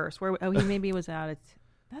 21st, where he maybe was out.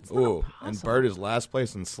 That's not Ooh, possible. and Bert is last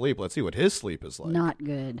place in sleep. Let's see what his sleep is like. Not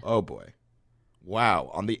good. Oh boy, wow!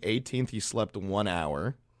 On the 18th, he slept 1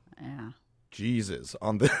 hour. Yeah. Jesus,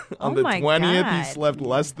 on the Oh the my 20th, God. he slept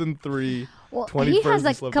less than 3. Well, 21st, he has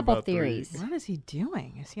a slept couple about 3. theories. What is he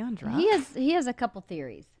doing? Is he on drugs? He has a couple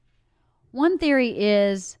theories. One theory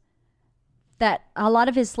is that a lot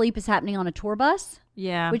of his sleep is happening on a tour bus,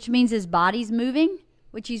 Yeah. which means his body's moving,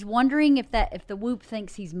 which he's wondering if the Whoop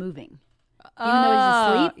thinks he's moving. Even though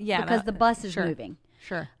he's asleep, yeah, because the bus is sure. moving.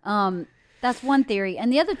 Sure. That's one theory,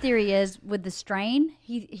 and the other theory is with the strain,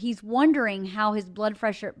 he's wondering how his blood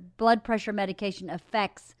pressure medication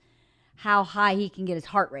affects how high he can get his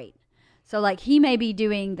heart rate. So, like, he may be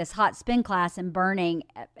doing this hot spin class and burning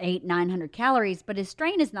 800-900 calories, but his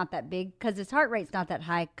strain is not that big because his heart rate's not that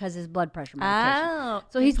high because his blood pressure medication. Oh,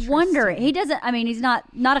 So he's wondering. He doesn't. I mean, he's not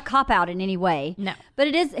a cop out in any way. No. But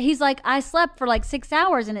it is. He's like, I slept for like 6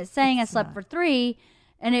 hours, and it's saying I slept for 3,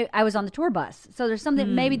 and I was on the tour bus. So there's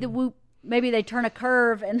something. Maybe the Whoop. Maybe they turn a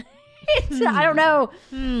curve, and I don't know,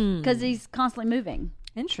 because he's constantly moving.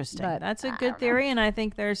 Interesting. But That's a I good don't theory, and I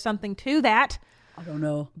think there's something to that. I don't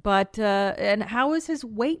know. But and how is his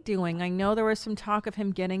weight doing? I know there was some talk of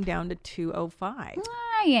him getting down to 205.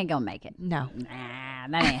 He ain't gonna make it. No. Nah,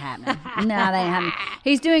 that ain't happening. No, that ain't happening.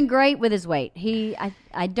 He's doing great with his weight.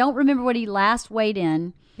 I don't remember what he last weighed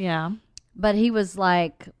in, Yeah. but he was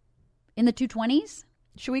like in the 220s.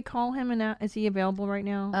 Should we call him and is he available right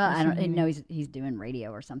now? I don't know. He's doing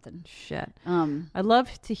radio or something. Shit. Um, I'd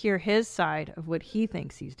love to hear his side of what he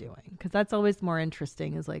thinks he's doing, because that's always more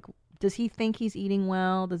interesting. Is like, does he think he's eating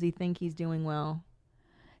well? Does he think he's doing well?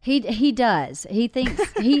 He does. He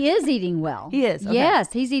thinks he is eating well. He is, okay.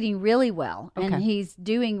 Yes, he's eating really well, and Okay. he's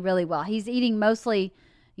doing really well. He's eating mostly,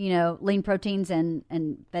 lean proteins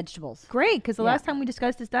and vegetables. Great, because the last time we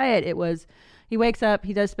discussed his diet, it was he wakes up,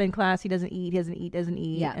 he does spin class, he doesn't eat,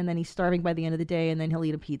 Yeah. and then he's starving by the end of the day, and then he'll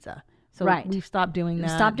eat a pizza. So Right. we've stopped doing that.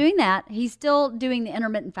 Stop doing that. He's still doing the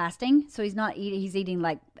intermittent fasting, so he's not eating. He's eating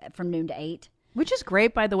like from noon to 8. Which is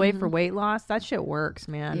great, by the way, for weight loss. That shit works,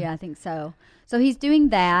 man. Yeah, I think so. So he's doing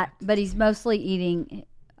that, but he's mostly eating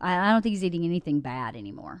I don't think he's eating anything bad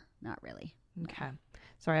anymore. Not really. Okay.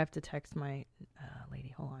 Sorry, I have to text my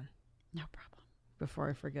lady. Hold on. No problem. Before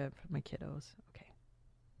I forget my kiddos. Okay.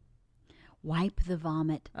 Wipe the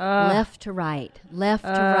vomit. Left to right. Left to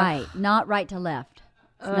right. Not right to left.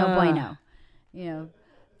 It's no bueno. You know,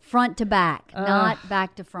 front to back. Not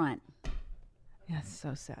back to front. That's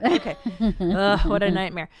so sad. Okay. What a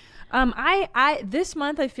nightmare. I this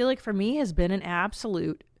month I feel like for me has been an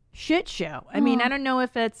absolute shit show. I mean, I don't know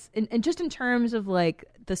if it's and just in terms of like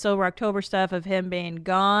the Sober October stuff of him being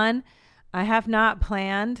gone, I have not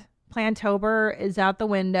planned. Plantober is out the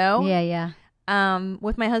window. Yeah.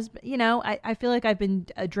 With my husband, you know, I feel like I've been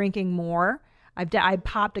drinking more. I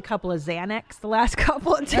popped a couple of Xanax the last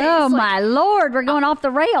couple of days. Oh my Lord, we're going off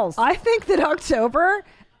the rails. I think that October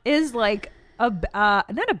is like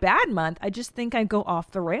not a bad month. I just think I go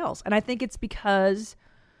off the rails, and I think it's because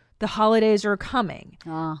the holidays are coming,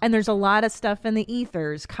 and there's a lot of stuff in the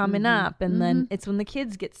ethers coming up, and then it's when the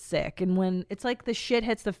kids get sick, and when it's like the shit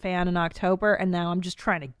hits the fan in October, and now I'm just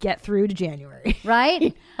trying to get through to January.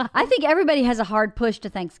 Right? I think everybody has a hard push to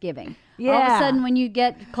Thanksgiving. Yeah. All of a sudden, when you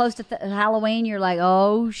get close to Halloween, you're like,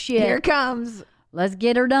 oh shit. Here comes. Let's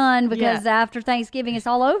get her done, because after Thanksgiving, it's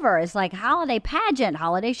all over. It's like holiday pageant,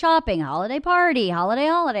 holiday shopping, holiday party,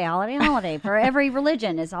 holiday. For every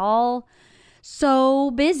religion, it's all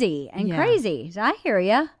so busy and crazy. So I hear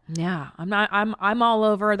ya. Yeah, I'm all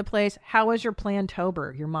over the place. How is your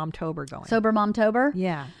Plantober, your Momtober going? Sober Momtober?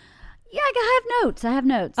 Yeah. Yeah, I have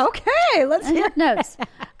notes. Okay, let's I hear have notes.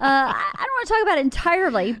 I don't want to talk about it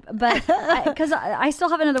entirely, but because I still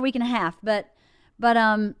have another week and a half. But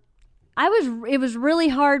it was really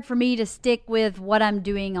hard for me to stick with what I'm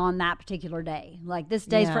doing on that particular day. Like this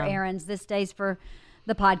day's for errands, this day's for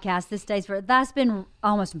the podcast, that's been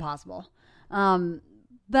almost impossible.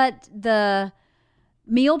 But the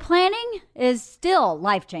meal planning is still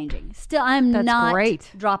life-changing. Still, I'm not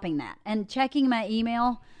great. dropping that. And checking my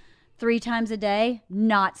email 3 times a day,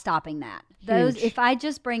 not stopping that. If I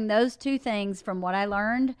just bring those 2 things from what I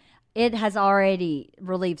learned, it has already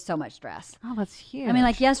relieved so much stress. Oh, that's huge. I mean,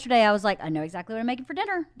 like yesterday, I was like, I know exactly what I'm making for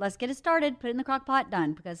dinner. Let's get it started. Put it in the crock pot,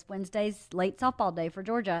 done. Because Wednesday's late softball day for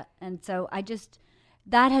Georgia. And so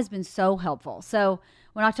that has been so helpful. So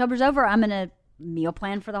when October's over, I'm going to meal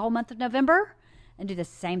plan for the whole month of November and do the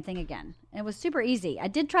same thing again. And it was super easy. I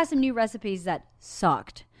did try some new recipes that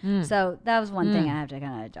sucked. So that was one thing I have to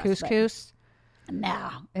kind of adjust. Couscous? No,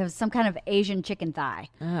 it was some kind of Asian chicken thigh.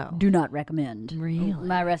 Oh. Do not recommend. Really?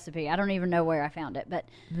 My recipe. I don't even know where I found it.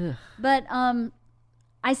 But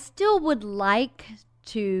I still would like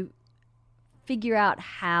to figure out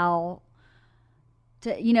how to,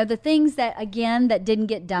 the things that didn't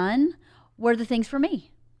get done were the things for me.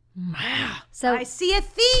 Wow. So I see a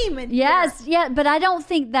theme in yes, here. yeah, but I don't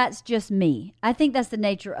think that's just me. I think that's the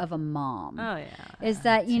nature of a mom. Oh yeah. Is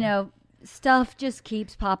that, stuff just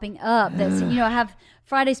keeps popping up. That's I have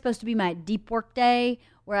Friday's supposed to be my deep work day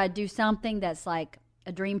where I do something that's like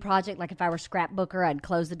a dream project. Like if I were scrapbooker, I'd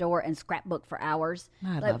close the door and scrapbook for hours.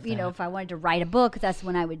 I like, love that. If I wanted to write a book, that's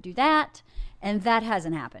when I would do that. And that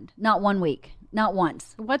hasn't happened. Not 1 week. Not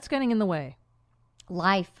once. What's getting in the way?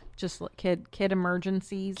 Life. Just kid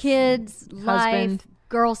emergencies. Kids, husband. life,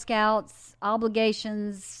 Girl Scouts,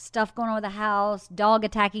 obligations, stuff going on with the house, dog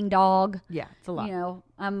attacking dog. Yeah, it's a lot.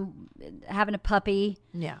 I'm having a puppy.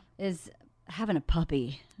 Yeah. Is having a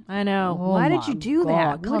puppy. I know. Oh Why my did you do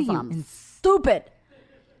that? God, What are 'cause you? I'm stupid.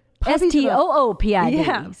 Puppies STOOPID.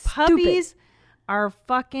 Yeah, Stupid. puppies are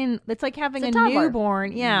fucking. It's like having It's a a toddler.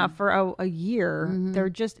 newborn. Yeah, for a year. They're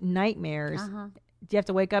just nightmares. Do you have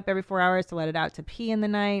to wake up every 4 hours to let it out to pee in the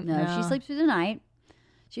night? No, she sleeps through the night.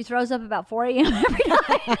 She throws up about 4 a.m. every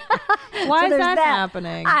night. Why So is there's that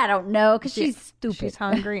happening? I don't know, because she's stupid. She's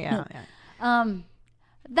hungry. Yeah.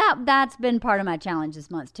 That's been part of my challenge this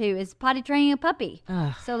month too, is potty training a puppy.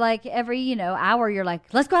 Ugh. So like every hour you're like,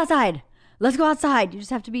 let's go outside. You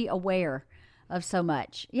just have to be aware of so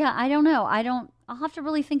much. Yeah, I don't know. I'll have to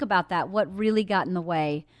really think about that. What really got in the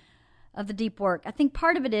way of the deep work? I think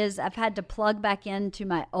part of it is I've had to plug back into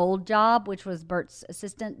my old job, which was Bert's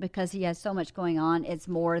assistant, because he has so much going on. It's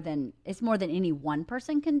more than any one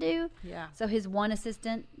person can do. Yeah. So his one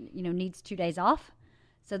assistant, needs 2 days off.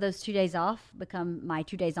 So those 2 days off become my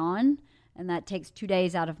 2 days on, and that takes 2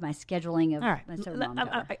 days out of my scheduling of All right. my sort of mom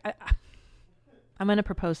job. I'm going to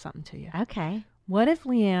propose something to you. Okay. What if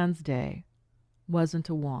LeeAnn's day wasn't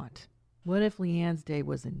a want? What if LeeAnn's day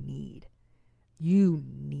was a need? You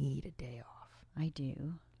need a day off. I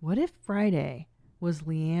do. What if Friday was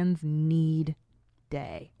LeeAnn's need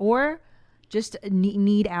day? Or just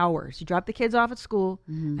need hours. You drop the kids off at school,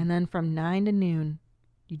 and then from 9 to noon,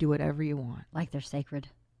 you do whatever you want. Like they're sacred.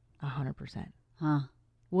 100%. Huh.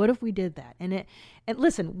 What if we did that? And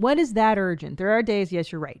listen, what is that urgent? There are days,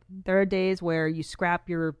 yes, you're right. There are days where you scrap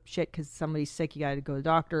your shit because somebody's sick, you got to go to the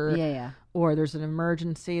doctor. Yeah. Or there's an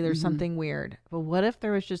emergency, there's something weird. But what if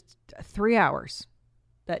there was just 3 hours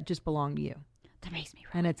that just belonged to you? That makes me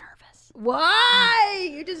really nervous. Why?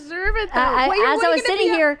 You deserve it, though. As I was sitting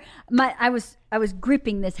here, I was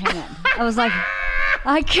gripping this hand. I was like,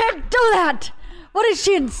 I can't do that. What is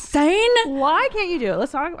she, insane? Why can't you do it?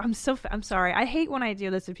 Let's talk. I'm sorry. I hate when I do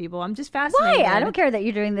this to people. I'm just fascinated. Why? I don't care that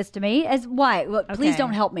you're doing this to me. Why? Well, please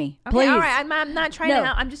don't help me. Okay, Please. all right. I'm not trying to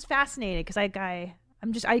help. I'm just fascinated because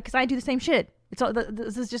I do the same shit. It's all,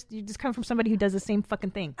 this is just, you just come from somebody who does the same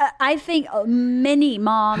fucking thing. I think many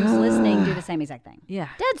moms listening do the same exact thing. Yeah.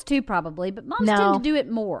 Dads too, probably, but moms tend to do it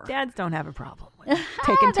more. Dads don't have a problem with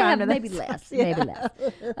taking time to maybe less. Maybe less.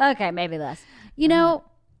 Okay, maybe less. You know,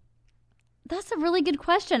 that's a really good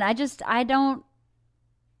question. I don't.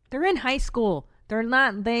 They're in high school. They're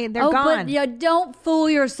not. They're But gone. don't fool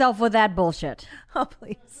yourself with that bullshit. Oh,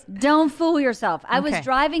 please. Don't fool yourself. I was Okay.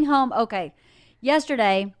 driving home. Okay,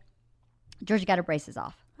 yesterday, Georgia got her braces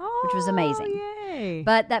off, which was amazing. Yay.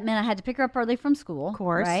 But that meant I had to pick her up early from school. Of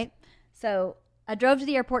course. Right? So I drove to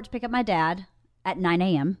the airport to pick up my dad at 9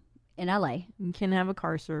 a.m. in L.A. You can have a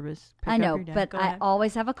car service. Pick I up know, your dad. but Go I ahead.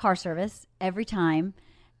 always have a car service every time.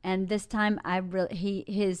 And this time,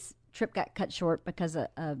 his trip got cut short because a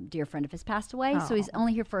dear friend of his passed away. So he's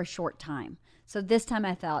only here for a short time. So this time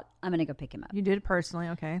I thought, I'm going to go pick him up. You did it personally,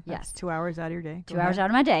 okay? That's Yes. 2 hours out of your day. 2 hours out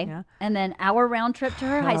of my day. Yeah. And then hour round trip to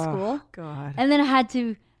her high school. God. And then I had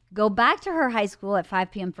to go back to her high school at 5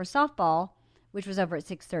 p.m. for softball, which was over at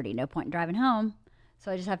 6:30. No point in driving home.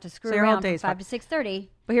 So I just have to screw your whole around from day's 5 to 6:30.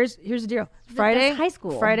 But here's the deal. Friday, high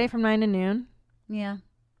school. Friday from 9 to noon Yeah.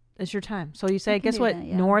 is your time. So you say, can guess do what? that,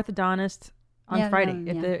 yeah. No orthodontist on Yeah, Friday.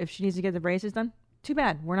 no, If she needs to get the braces done, too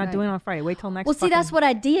bad. We're not Right. doing it on Friday. Wait till next. Well, see, that's what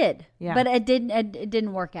I did. Yeah. But it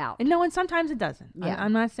didn't work out. And no, and sometimes it doesn't. Yeah.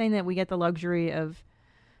 I'm not saying that we get the luxury of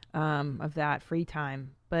that free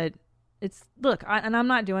time, but it's and I'm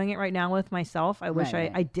not doing it right now with myself. I wish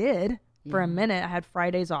Right. I did. For a Yeah. minute, I had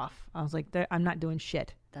Fridays off. I was like, I'm not doing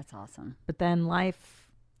shit. That's awesome. But then life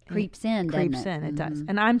Creeps in, doesn't creeps it? in. It does.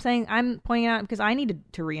 And I'm pointing out because I needed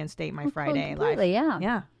to reinstate my Friday life. Completely, yeah.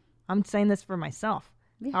 Yeah. I'm saying this for myself.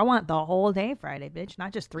 Yeah. I want the whole day Friday, bitch,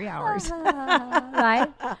 not just 3 hours. Right?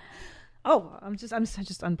 I'm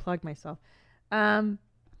just unplugged myself.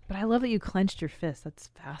 But I love that you clenched your fist. That's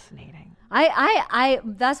fascinating. I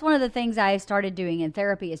that's one of the things I started doing in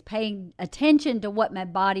therapy is paying attention to what my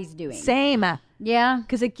body's doing. Same. Yeah.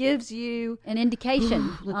 Because it gives you An indication.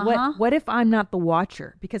 what if I'm not the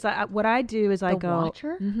watcher? Because what I do is I The go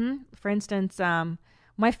watcher? For instance,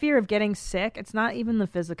 my fear of getting sick, it's not even the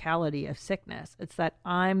physicality of sickness. It's that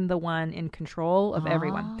I'm the one in control of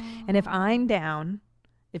everyone. And if I'm down,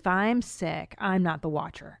 if I'm sick, I'm not the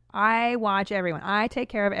watcher. I watch everyone. I take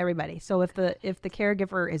care of everybody. So if the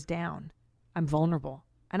caregiver is down, I'm vulnerable.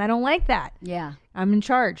 And I don't like that. Yeah. I'm in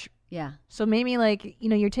charge. Yeah. So maybe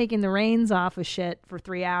you're taking the reins off of shit for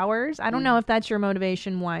 3 hours. I don't know if that's your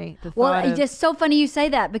motivation. Why? Well, it's just so funny you say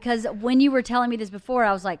that because when you were telling me this before,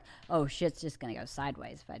 I was like, oh, shit's just going to go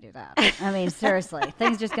sideways if I do that. I mean, seriously,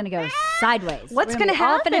 things just going to go sideways. What's We're gonna be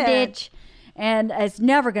off in a happen? ditch and it's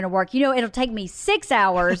never going to work. It'll take me 6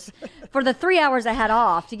 hours for the 3 hours I had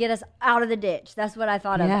off to get us out of the ditch. That's what I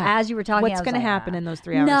thought of as you were talking. What's going to happen in those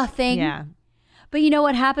 3 hours? Nothing. Yeah. But you know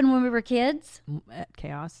what happened when we were kids?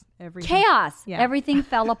 Chaos. Chaos. Yeah. Everything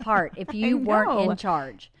fell apart if you weren't in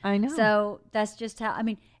charge. I know. So that's just how,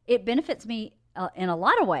 it benefits me in a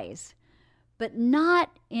lot of ways, but not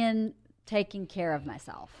in taking care of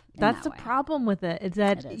myself. That's the problem with it. Is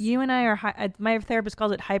that It is. you and I are, my therapist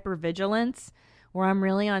calls it hypervigilance, where I'm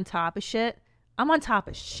really on top of shit. I'm on top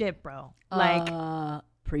of shit, bro.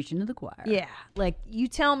 Preaching to the choir. Yeah. Like you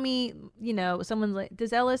tell me, someone's like,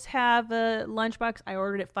 does Ellis have a lunchbox? I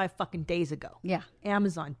ordered it 5 fucking days ago. Yeah.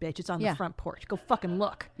 Amazon, bitch. It's on the front porch. Go fucking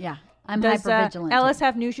look. Yeah. I'm Does hypervigilant. Ellis too.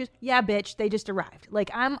 have new shoes? Yeah, bitch. They just arrived. Like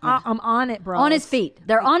I'm on it, bro. On his feet.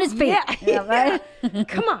 They're on his feet. Yeah. Right?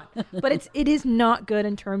 Come on. But it is not good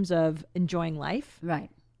in terms of enjoying life. Right.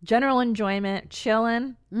 General enjoyment,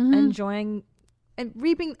 chilling, enjoying and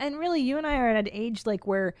reaping. And really, you and I are at an age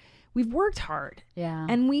where we've worked hard. Yeah.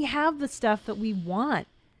 And we have the stuff that we want.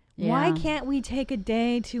 Why Yeah. can't we take a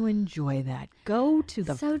day to enjoy that? Go to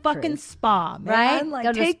the So fucking true. spa, man. Right? Like,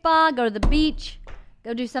 Go to the spa, go to the beach,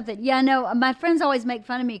 go do something. Yeah, no, my friends always make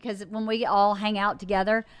fun of me because when we all hang out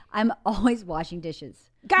together, I'm always washing dishes.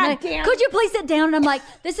 God damn. Could you please sit down? And I'm like,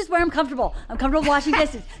 this is where I'm comfortable. I'm comfortable washing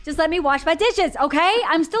dishes. Just let me wash my dishes, okay?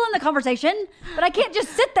 I'm still in the conversation, but I can't just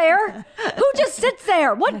sit there. Who just sits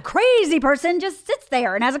there? What crazy person just sits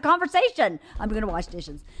there and has a conversation? I'm going to wash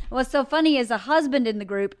dishes. What's so funny is a husband in the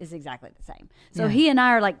group is exactly the same. So he and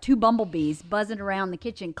I are like two bumblebees buzzing around the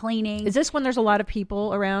kitchen cleaning. Is this when there's a lot of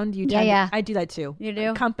people around? Yeah. I do that too. You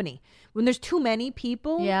do? Company. When there's too many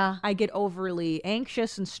people, Yeah. I get overly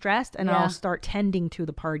anxious and stressed, and I'll start tending to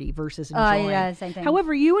the party versus enjoying. Yeah, same thing.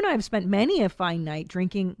 However, you and I have spent many a fine night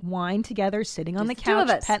drinking wine together, sitting on the Just the two of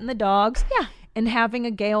couch, us. petting the dogs, Yeah. and having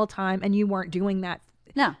a gay old time, and you weren't doing that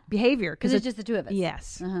No. behavior. Because it's just the two of us.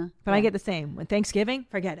 Yes. Uh-huh. But I get the same. When Thanksgiving,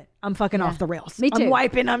 forget it. I'm fucking off the rails. Me too. I'm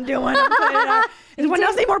wiping, I'm doing. I'm putting it out. Does anyone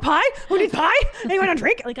else need more pie? Who needs pie? Anyone on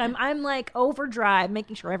drink? Like I'm like overdrive,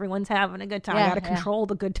 making sure everyone's having a good time. Yeah, I got to yeah. control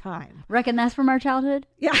the good time. Reckon that's from our childhood?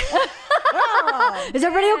 Yeah. Is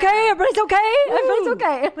everybody okay? Everybody's okay? Everybody's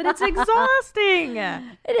okay. But it's exhausting.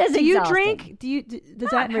 It is Do you exhausting. drink? Does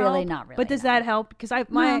that help? really, not really, But does no. that help? Because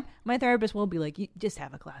my therapist will be like, you just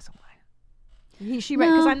have a glass of wine.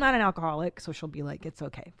 Because I'm not an alcoholic, so she'll be like, it's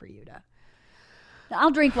okay for you to.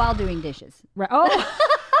 I'll drink while doing dishes. Right. Oh,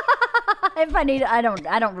 If I need, I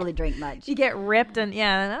don't really drink much. you get ripped and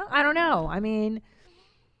I don't know. I mean,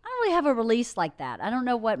 I don't really have a release like that. I don't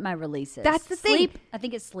know what my release is. That's the thing. Sleep. I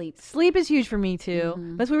think it's sleep. sleep is huge for me too.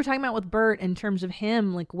 Mm-hmm. But as we were talking about with Bert in terms of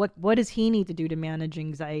him, like what does he need to do to manage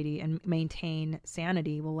anxiety and maintain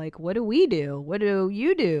sanity? Well, like what do we do? What do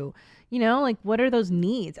you do? You know, like what are those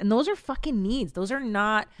needs? And those are fucking needs. Those are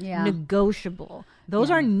not Yeah. negotiable. Those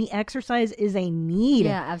are exercise is a need.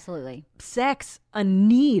 Yeah, absolutely. Sex a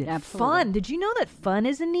need. Absolutely. Fun. Did you know that fun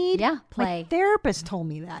is a need? Yeah, My play. therapist told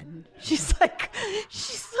me that. She's like,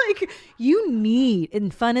 you need,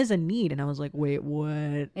 and fun is a need. And I was like, wait,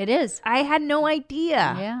 what? It is. I had no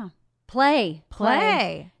idea. Yeah. Play.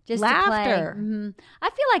 Just Laughter. To play. I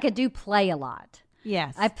feel like I do play a lot.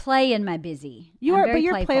 Yes. I play in my busy. You I'm are, very but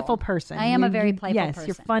you're a playful person. I am a very You- playful yes, person.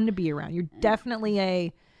 you're fun to be around. You're definitely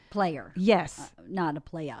a Player. yes. Not a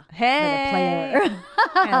player. Hey. But a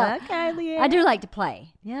player. Okay, LeeAnn. I do like to play.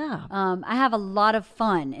 Yeah. I have a lot of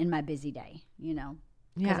fun in my busy day, because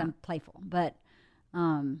Yeah. I'm playful. But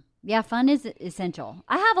yeah, fun is essential.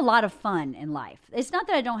 I have a lot of fun in life. It's not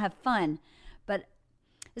that I don't have fun, but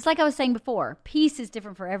it's like I was saying before, peace is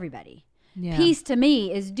different for everybody. Yeah. Peace to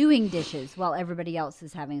me is doing dishes while everybody else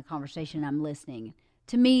is having a conversation and I'm listening.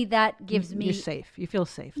 To me, that gives me... You're safe. You feel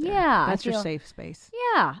safe there. Yeah, That's I your feel- safe space.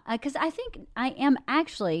 Yeah, because I think I am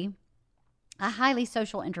actually a highly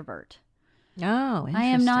social introvert. Oh, I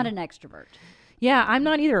am not interesting. an extrovert. Yeah, I'm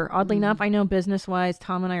not either. Oddly enough, I know business-wise,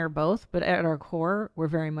 Tom and I are both, but at our core, we're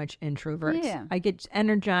very much introverts. Yeah. I get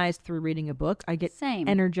energized through reading a book. I get Same.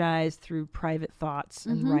 energized through private thoughts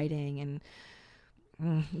and writing and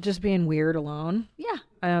just being weird alone.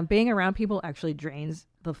 Yeah. Being around people actually drains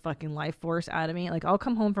the fucking life force out of me. Like, I'll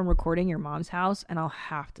come home from recording your mom's house and I'll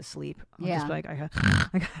have to sleep. I'll just Yeah. be like,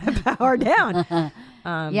 I gotta power down.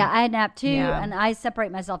 Yeah, I nap too, yeah. and I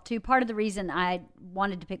separate myself too. Part of the reason I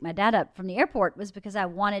wanted to pick my dad up from the airport was because I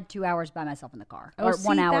wanted 2 hours by myself in the car, or see,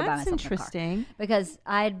 1 hour by that's myself in the car. interesting. Because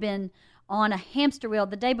I had been on a hamster wheel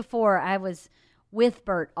the day before. I was with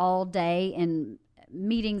Bert all day in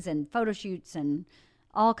meetings and photo shoots and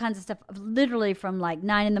all kinds of stuff, literally from like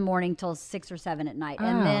 9 in the morning till 6 or 7 at night,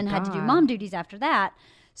 and Oh, then had to do God. mom duties after that.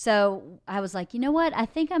 So I was like, you know what? I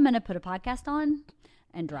think I'm going to put a podcast on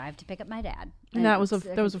and drive to pick up my dad. And that was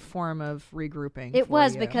it's- a form of regrouping. It for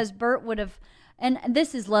was you. because Bert would have, and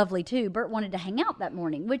this is lovely too. Bert wanted to hang out that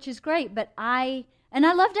morning, which is great. But I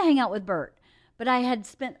love to hang out with Bert, but I had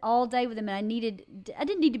spent all day with him, and I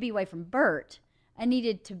didn't need to be away from Bert. I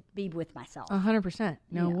needed to be with myself. 100%.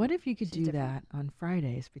 Now, Yeah, what if you could which is do different. that on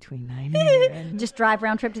Fridays between 9 and Just drive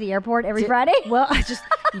round trip to the airport every Friday. Well,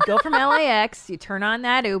 you go from LAX, you turn on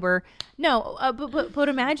that Uber. No, but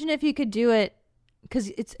imagine if you could do it, because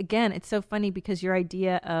it's so funny because your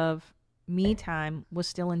idea of me time was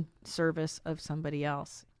still in service of somebody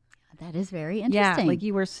else. That is very Yeah, interesting. like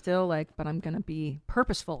you were still like, but I'm going to be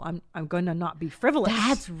purposeful. I'm going to not be frivolous.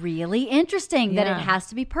 That's really interesting that Yeah. it has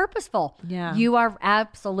to be purposeful. Yeah. You are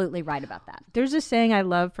absolutely right about that. There's a saying I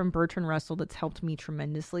love from Bertrand Russell that's helped me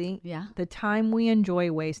tremendously. Yeah. The time we enjoy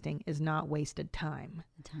wasting is not wasted time.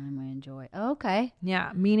 The time we enjoy. Okay.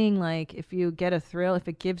 Yeah, meaning like if you get a thrill, if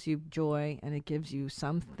it gives you joy and it gives you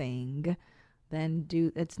something, then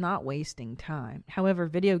it's not wasting time. However,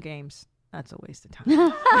 video games, that's a waste of time.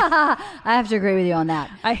 I have to agree with you on that.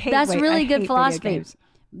 I hate That's I really hate good video philosophy. games.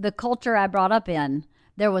 The culture I brought up in,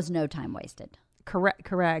 there was no time wasted.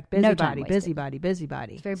 Correct. No time Busybody.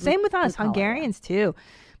 wasted. very Same with us, blue-collar, Hungarians too.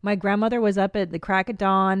 My grandmother was up at the crack of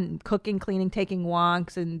dawn, cooking, cleaning, taking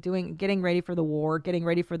walks, and getting ready for the war, getting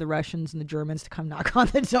ready for the Russians and the Germans to come knock on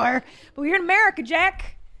the door. But we're in America,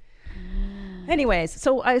 Jack. Anyways,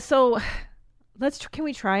 so can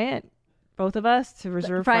we try it, both of us, to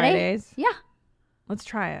reserve Fridays? Yeah. Let's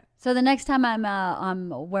try it. So the next time I'm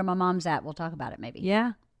where my mom's at, we'll talk about it maybe.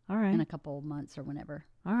 Yeah. All right. In a couple months or whenever.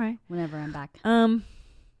 All right. Whenever I'm back.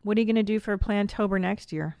 What are you gonna do for Plantober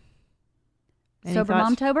next year? Any Sober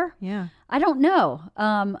thoughts? Momtober? Yeah. I don't know.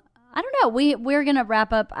 I don't know. We're gonna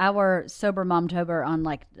wrap up our Sober Momtober on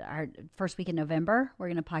like our first week in November. We're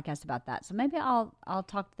gonna podcast about that. So maybe I'll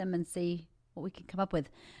talk to them and see what we can come up with.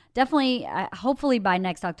 Definitely, hopefully by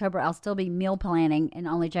next October, I'll still be meal planning and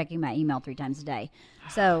only checking my email 3 times a day.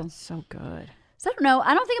 So So good. So I don't know.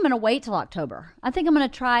 I don't think I'm going to wait till October. I think I'm going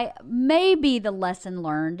to try. Maybe the lesson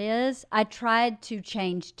learned is I tried to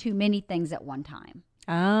change too many things at one time.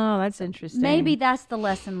 Oh, that's interesting. Maybe that's the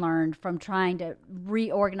lesson learned from trying to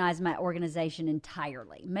reorganize my organization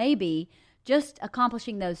entirely. Maybe just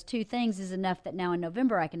accomplishing those 2 things is enough that now in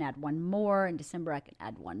November I can add 1 more. In December I can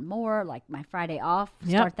add 1 more. Like my Friday off,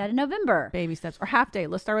 start that in November. Baby steps. Or half day.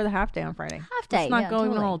 Let's start with a half day on Friday. Half day, Let's not yeah, go even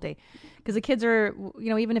totally. a whole day. Because the kids are,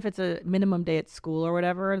 even if it's a minimum day at school or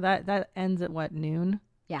whatever, that ends at noon?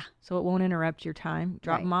 Yeah. So it won't interrupt your time.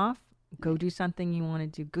 Drop Right. them off. Go do something you want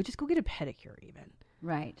to do. Just go get a pedicure even.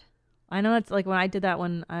 Right. I know it's like when I did that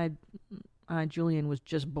when Julian was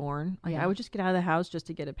just born. Like Yeah. I would just get out of the house just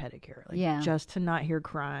to get a pedicure. Like Yeah. just to not hear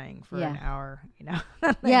crying for an hour,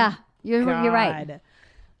 Yeah. You're right. God.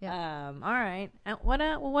 Yeah. All right. And what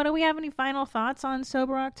do we have? Any final thoughts on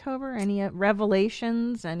Sober October? Any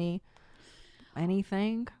revelations?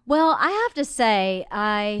 Anything? Well, I have to say,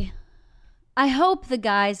 I hope the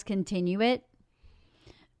guys continue it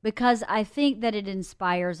because I think that it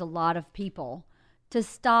inspires a lot of people to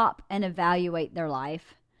stop and evaluate their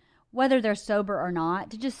life, whether they're sober or not,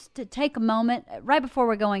 to take a moment right before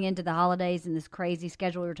we're going into the holidays and this crazy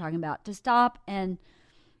schedule we were talking about, to stop and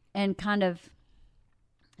kind of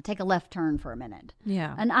take a left turn for a minute.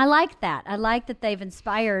 Yeah. And I like that. I like that they've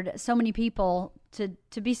inspired so many people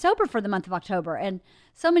to be sober for the month of October. And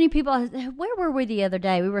so many people, where were we the other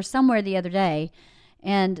day? We were somewhere the other day.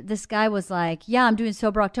 And this guy was like, yeah, I'm doing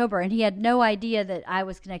Sober October. And he had no idea that I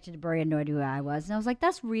was connected to Bert. He had no idea who I was. And I was like,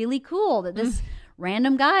 that's really cool that this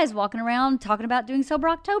random guy is walking around talking about doing Sober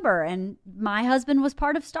October. And my husband was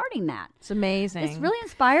part of starting that. It's amazing. It's really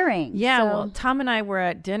inspiring. Yeah, So- well, Tom and I were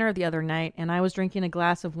at dinner the other night, and I was drinking a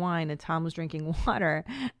glass of wine, and Tom was drinking water.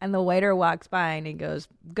 And the waiter walks by, and he goes,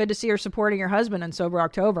 "Good to see you're supporting your husband on Sober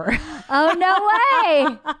October." Oh, no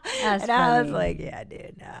way. That's and funny. I was like, "Yeah,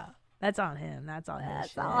 dude, no, that's on him. That's on his. That's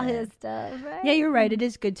shit." all his stuff, right? Yeah, you're right. It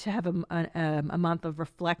is good to have a month of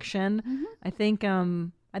reflection. Mm-hmm.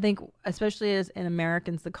 I think, especially as in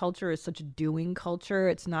Americans, the culture is such a doing culture.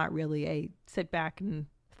 It's not really a sit back and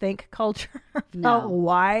think culture. No.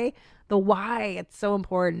 The why. It's so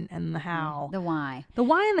important, and the how. The why. The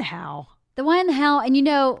why and the how. The why and the how. And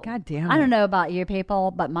God damn I it. don't know about you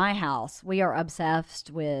people, but my house, we are obsessed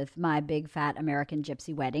with my big fat American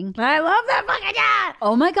gypsy wedding. I love that fucking guy.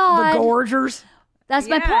 Oh my God. The gorgers. That's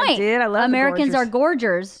my Yeah, point. dude, I love the Americans gorgers. are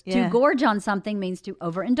gorgers. Yeah. To gorge on something means to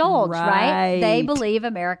overindulge, right? They Right. believe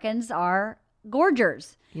Americans are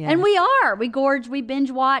gorgers. Yes. And we are. We gorge, we binge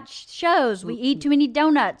watch shows, we eat too many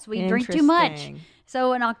donuts, we drink too much. Interesting.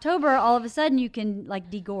 So in October, all of a sudden you can like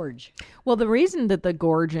degorge. Well, the reason that the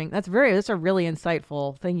gorging, that's a really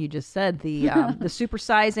insightful thing you just said. The the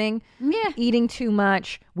supersizing, Yeah. eating too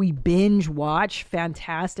much, we binge watch,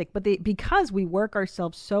 fantastic. But because we work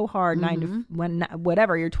ourselves so hard,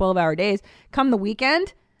 whatever, your 12-hour days, come the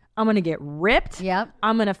weekend, I'm going to get ripped. Yep.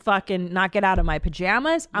 I'm going to fucking not get out of my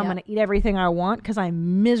pajamas. I'm Yep. going to eat everything I want because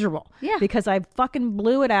I'm miserable. Yeah. Because I fucking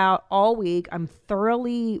blew it out all week. I'm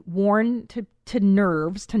thoroughly worn to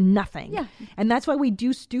nerves, to nothing. Yeah. And that's why we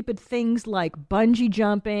do stupid things like bungee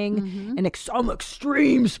jumping and some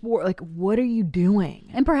extreme sport. Like, what are you doing?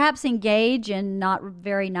 And perhaps engage in not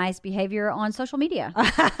very nice behavior on social media.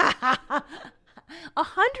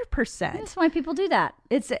 100%. That's why people do that.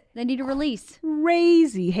 It's a They need a release.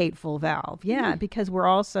 crazy hateful valve. Yeah. Because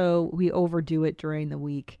we overdo it during the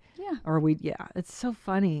week. Yeah. Or it's so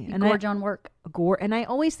funny. You And gorge on work. And I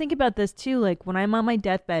always think about this too. Like when I'm on my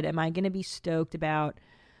deathbed, am I going to be stoked about,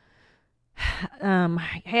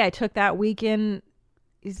 hey, I took that weekend,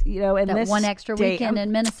 and That this one extra day, weekend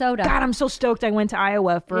in Minnesota. God, I'm so stoked I went to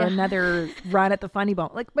Iowa for Yeah. another run at the Funny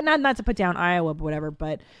Bone. Like, but not to put down Iowa, but whatever.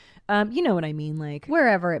 But You know what I mean? Like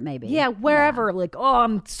Wherever it may be. yeah, wherever. Like, oh,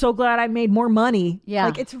 I'm so glad I made more money. Yeah.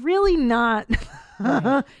 Like it's really not.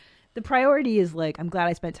 The priority is like, I'm glad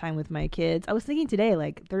I spent time with my kids. I was thinking today,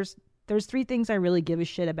 like there's 3 things I really give a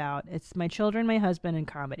shit about. It's my children, my husband, and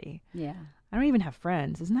comedy. Yeah. I don't even have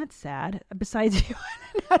friends. Isn't that sad? Besides you.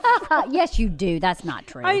 Yes, you do. That's not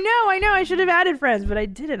true. I know. I should have added friends, but I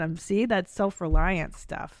didn't. See, that's self-reliance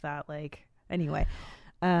stuff. That like, anyway.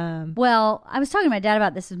 Well, I was talking to my dad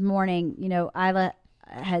about this morning. You know, Isla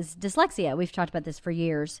has dyslexia. We've talked about this for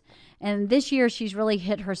years. And this year she's really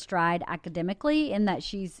hit her stride academically in that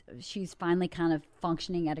she's finally kind of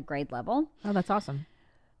functioning at a grade level. Oh, that's awesome.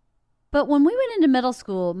 But when we went into middle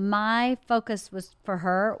school, my focus for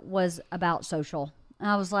her was about social. And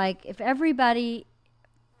I was like, if everybody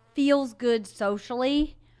feels good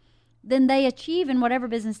socially, then they achieve in whatever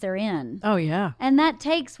business they're in. Oh, yeah. And that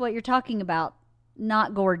takes what you're talking about,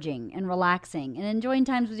 not gorging and relaxing and enjoying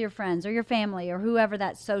times with your friends or your family or whoever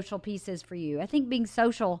that social piece is for you. I think being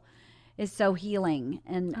social is so healing.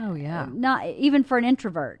 And Oh, yeah. not even for an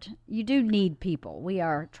introvert. You do need people. We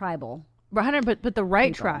are tribal. But the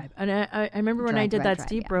right People. tribe. And I remember when I did Right that tribe,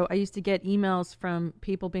 steep yeah. row, I used to get emails from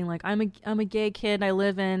people being like, I'm a gay kid. I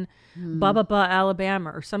live in blah, blah, blah,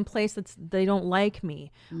 Alabama or some place they don't like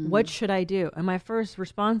me. What should I do? And my first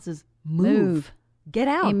response is move. Get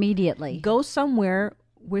out. Immediately. Go somewhere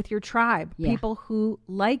with your tribe, Yeah. people who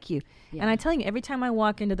like you. Yeah. And I tell you, every time I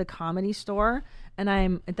walk into the comedy store,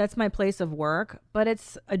 and that's my place of work, but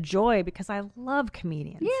it's a joy because I love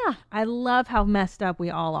comedians. Yeah. I love how messed up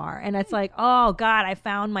we all are. And it's like, oh God, I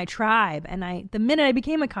found my tribe. And the minute I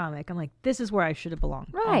became a comic, I'm like, this is where I should have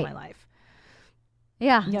belonged all Right. my life.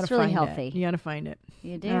 Yeah, You gotta it's really find healthy. it. You gotta find it.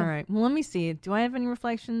 You do. All right. Well, let me see. Do I have any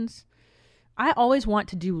reflections? I always want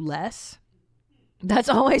to do less. That's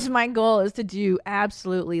always my goal, is to do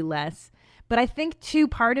absolutely less. But I think too,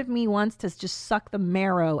 part of me wants to just suck the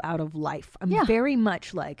marrow out of life. I'm Yeah. very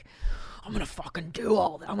much like, I'm gonna fucking do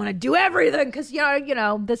all that. I'm gonna do everything because you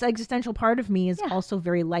know this existential part of me is Yeah. also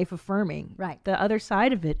very life affirming. Right. The other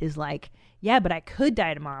side of it is like, yeah, but I could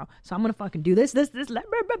die tomorrow, so I'm gonna fucking do this.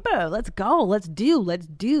 Let's go. Let's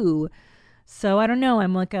do. So I don't know.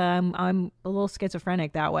 I'm like I'm a little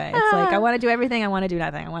schizophrenic that way. It's like I want to do everything. I want to do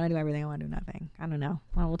nothing. I want to do everything. I want to do nothing. I don't know.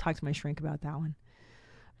 Well, we'll talk to my shrink about that one.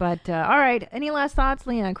 But all right. Any last thoughts,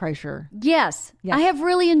 LeeAnn Kreischer? Yes. Yes. I have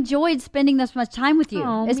really enjoyed spending this much time with you.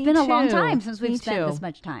 Oh, It's me been a long too. time since we've Me spent too. this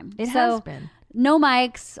much time. It So, has been no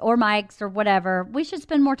mics or whatever. We should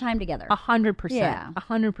spend more time together. 100%. Yeah.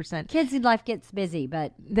 100%. Kids' life gets busy,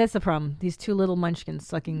 but That's the problem. These two little munchkins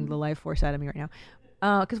sucking the life force out of me right now.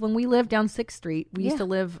 Because when we lived down 6th Street, we used Yeah. to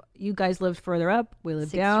live. You guys lived further up. We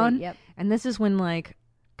lived 6th down. Street, yep. And this is when like.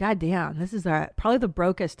 God damn, this is probably the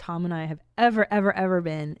brokest Tom and I have ever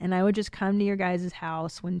been. And I would just come to your guys'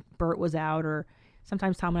 house when Bert was out, or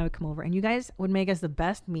sometimes Tom and I would come over, and you guys would make us the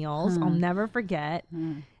best meals. I'll never forget.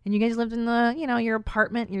 And you guys lived in your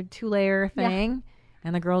apartment, your 2-layer thing,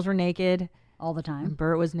 and the girls were naked, all the and time.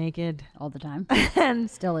 Bert was naked. All the time. And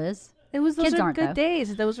Still is. those Kids are aren't, good though.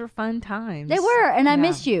 days. Those were fun times. They were, and I Yeah.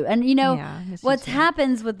 miss you. And you know, Yeah, I miss you what too.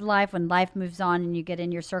 happens with life when life moves on and you get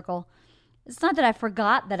in your circle, it's not that I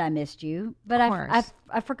forgot that I missed you, but Of I course.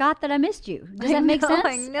 forgot that I missed you. Does I that make know, sense? I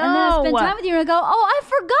And then I spend know. time with you and I go, oh, I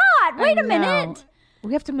forgot. Wait a I know. minute.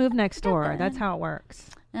 We have to move next door. That's how it works.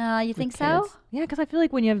 You think so? Kids. Yeah, because I feel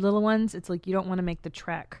like when you have little ones, it's like you don't want to make the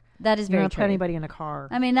trek. That is You very don't put true. anybody in a car.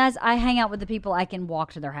 I mean, I hang out with the people I can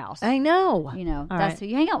walk to their house. I know. You know, All that's right. who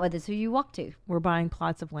you hang out with. Is who you walk to. We're buying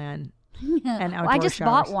plots of land and outdoor Well, I just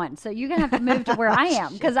showers. bought one, so you're gonna have to move to where I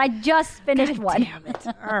am because I just finished one. Damn it.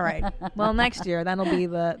 All right. Well, next year, that'll be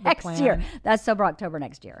the Next plan. year. That's sober October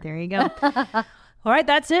next year. There you go. All right,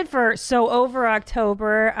 that's it for So Over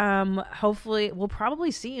October. Hopefully, we'll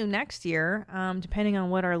probably see you next year, depending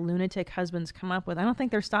on what our lunatic husbands come up with. I don't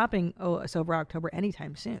think they're stopping Sober October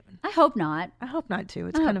anytime soon. I hope not. I hope not, too.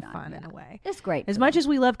 It's I kind hope of not, fun yeah. in a way. It's great. As much as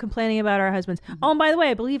we love complaining about our husbands. Oh, and by the way,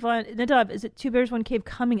 I believe on the Dove, is it Two Bears, One Cave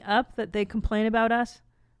coming up that they complain about us?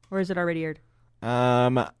 Or is it already aired?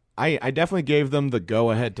 I definitely gave them the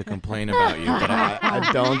go-ahead to complain about you, but I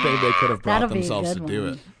don't think they could have brought That'll be a themselves to good do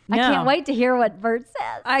one. it. I No. can't wait to hear what Bert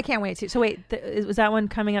says. I can't wait to. So wait, was that one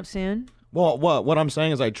coming up soon? Well, what I'm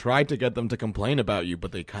saying is I tried to get them to complain about you,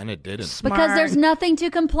 but they kind of didn't. Because there's nothing to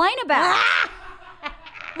complain about.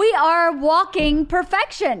 We are walking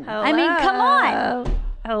perfection. I mean, come on.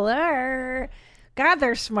 Hello. God,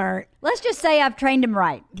 they're smart. Let's just say I've trained him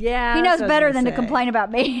right. Yeah. He that's knows what I was better gonna than to say. complain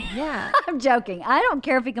about me. Yeah. I'm joking. I don't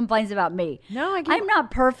care if he complains about me. No, I I'm can't.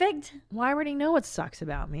 not perfect. Well, I already know what sucks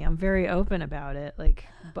about me. I'm very open about it. Like,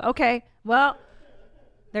 but okay. Well,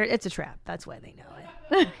 It's a trap. That's why they know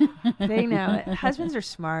it. They know it. Husbands are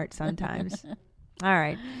smart sometimes. All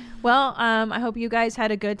right. Well, I hope you guys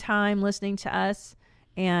had a good time listening to us,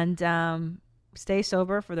 and stay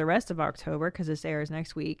sober for the rest of October because this airs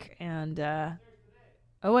next week. And it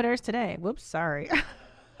airs today. Whoops, sorry.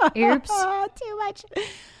 Oops. Too much.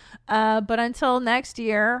 But until next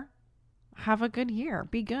year, have a good year.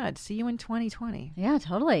 Be good. See you in 2020. Yeah,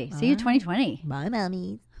 totally. See you 2020. Bye,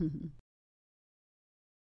 mommy.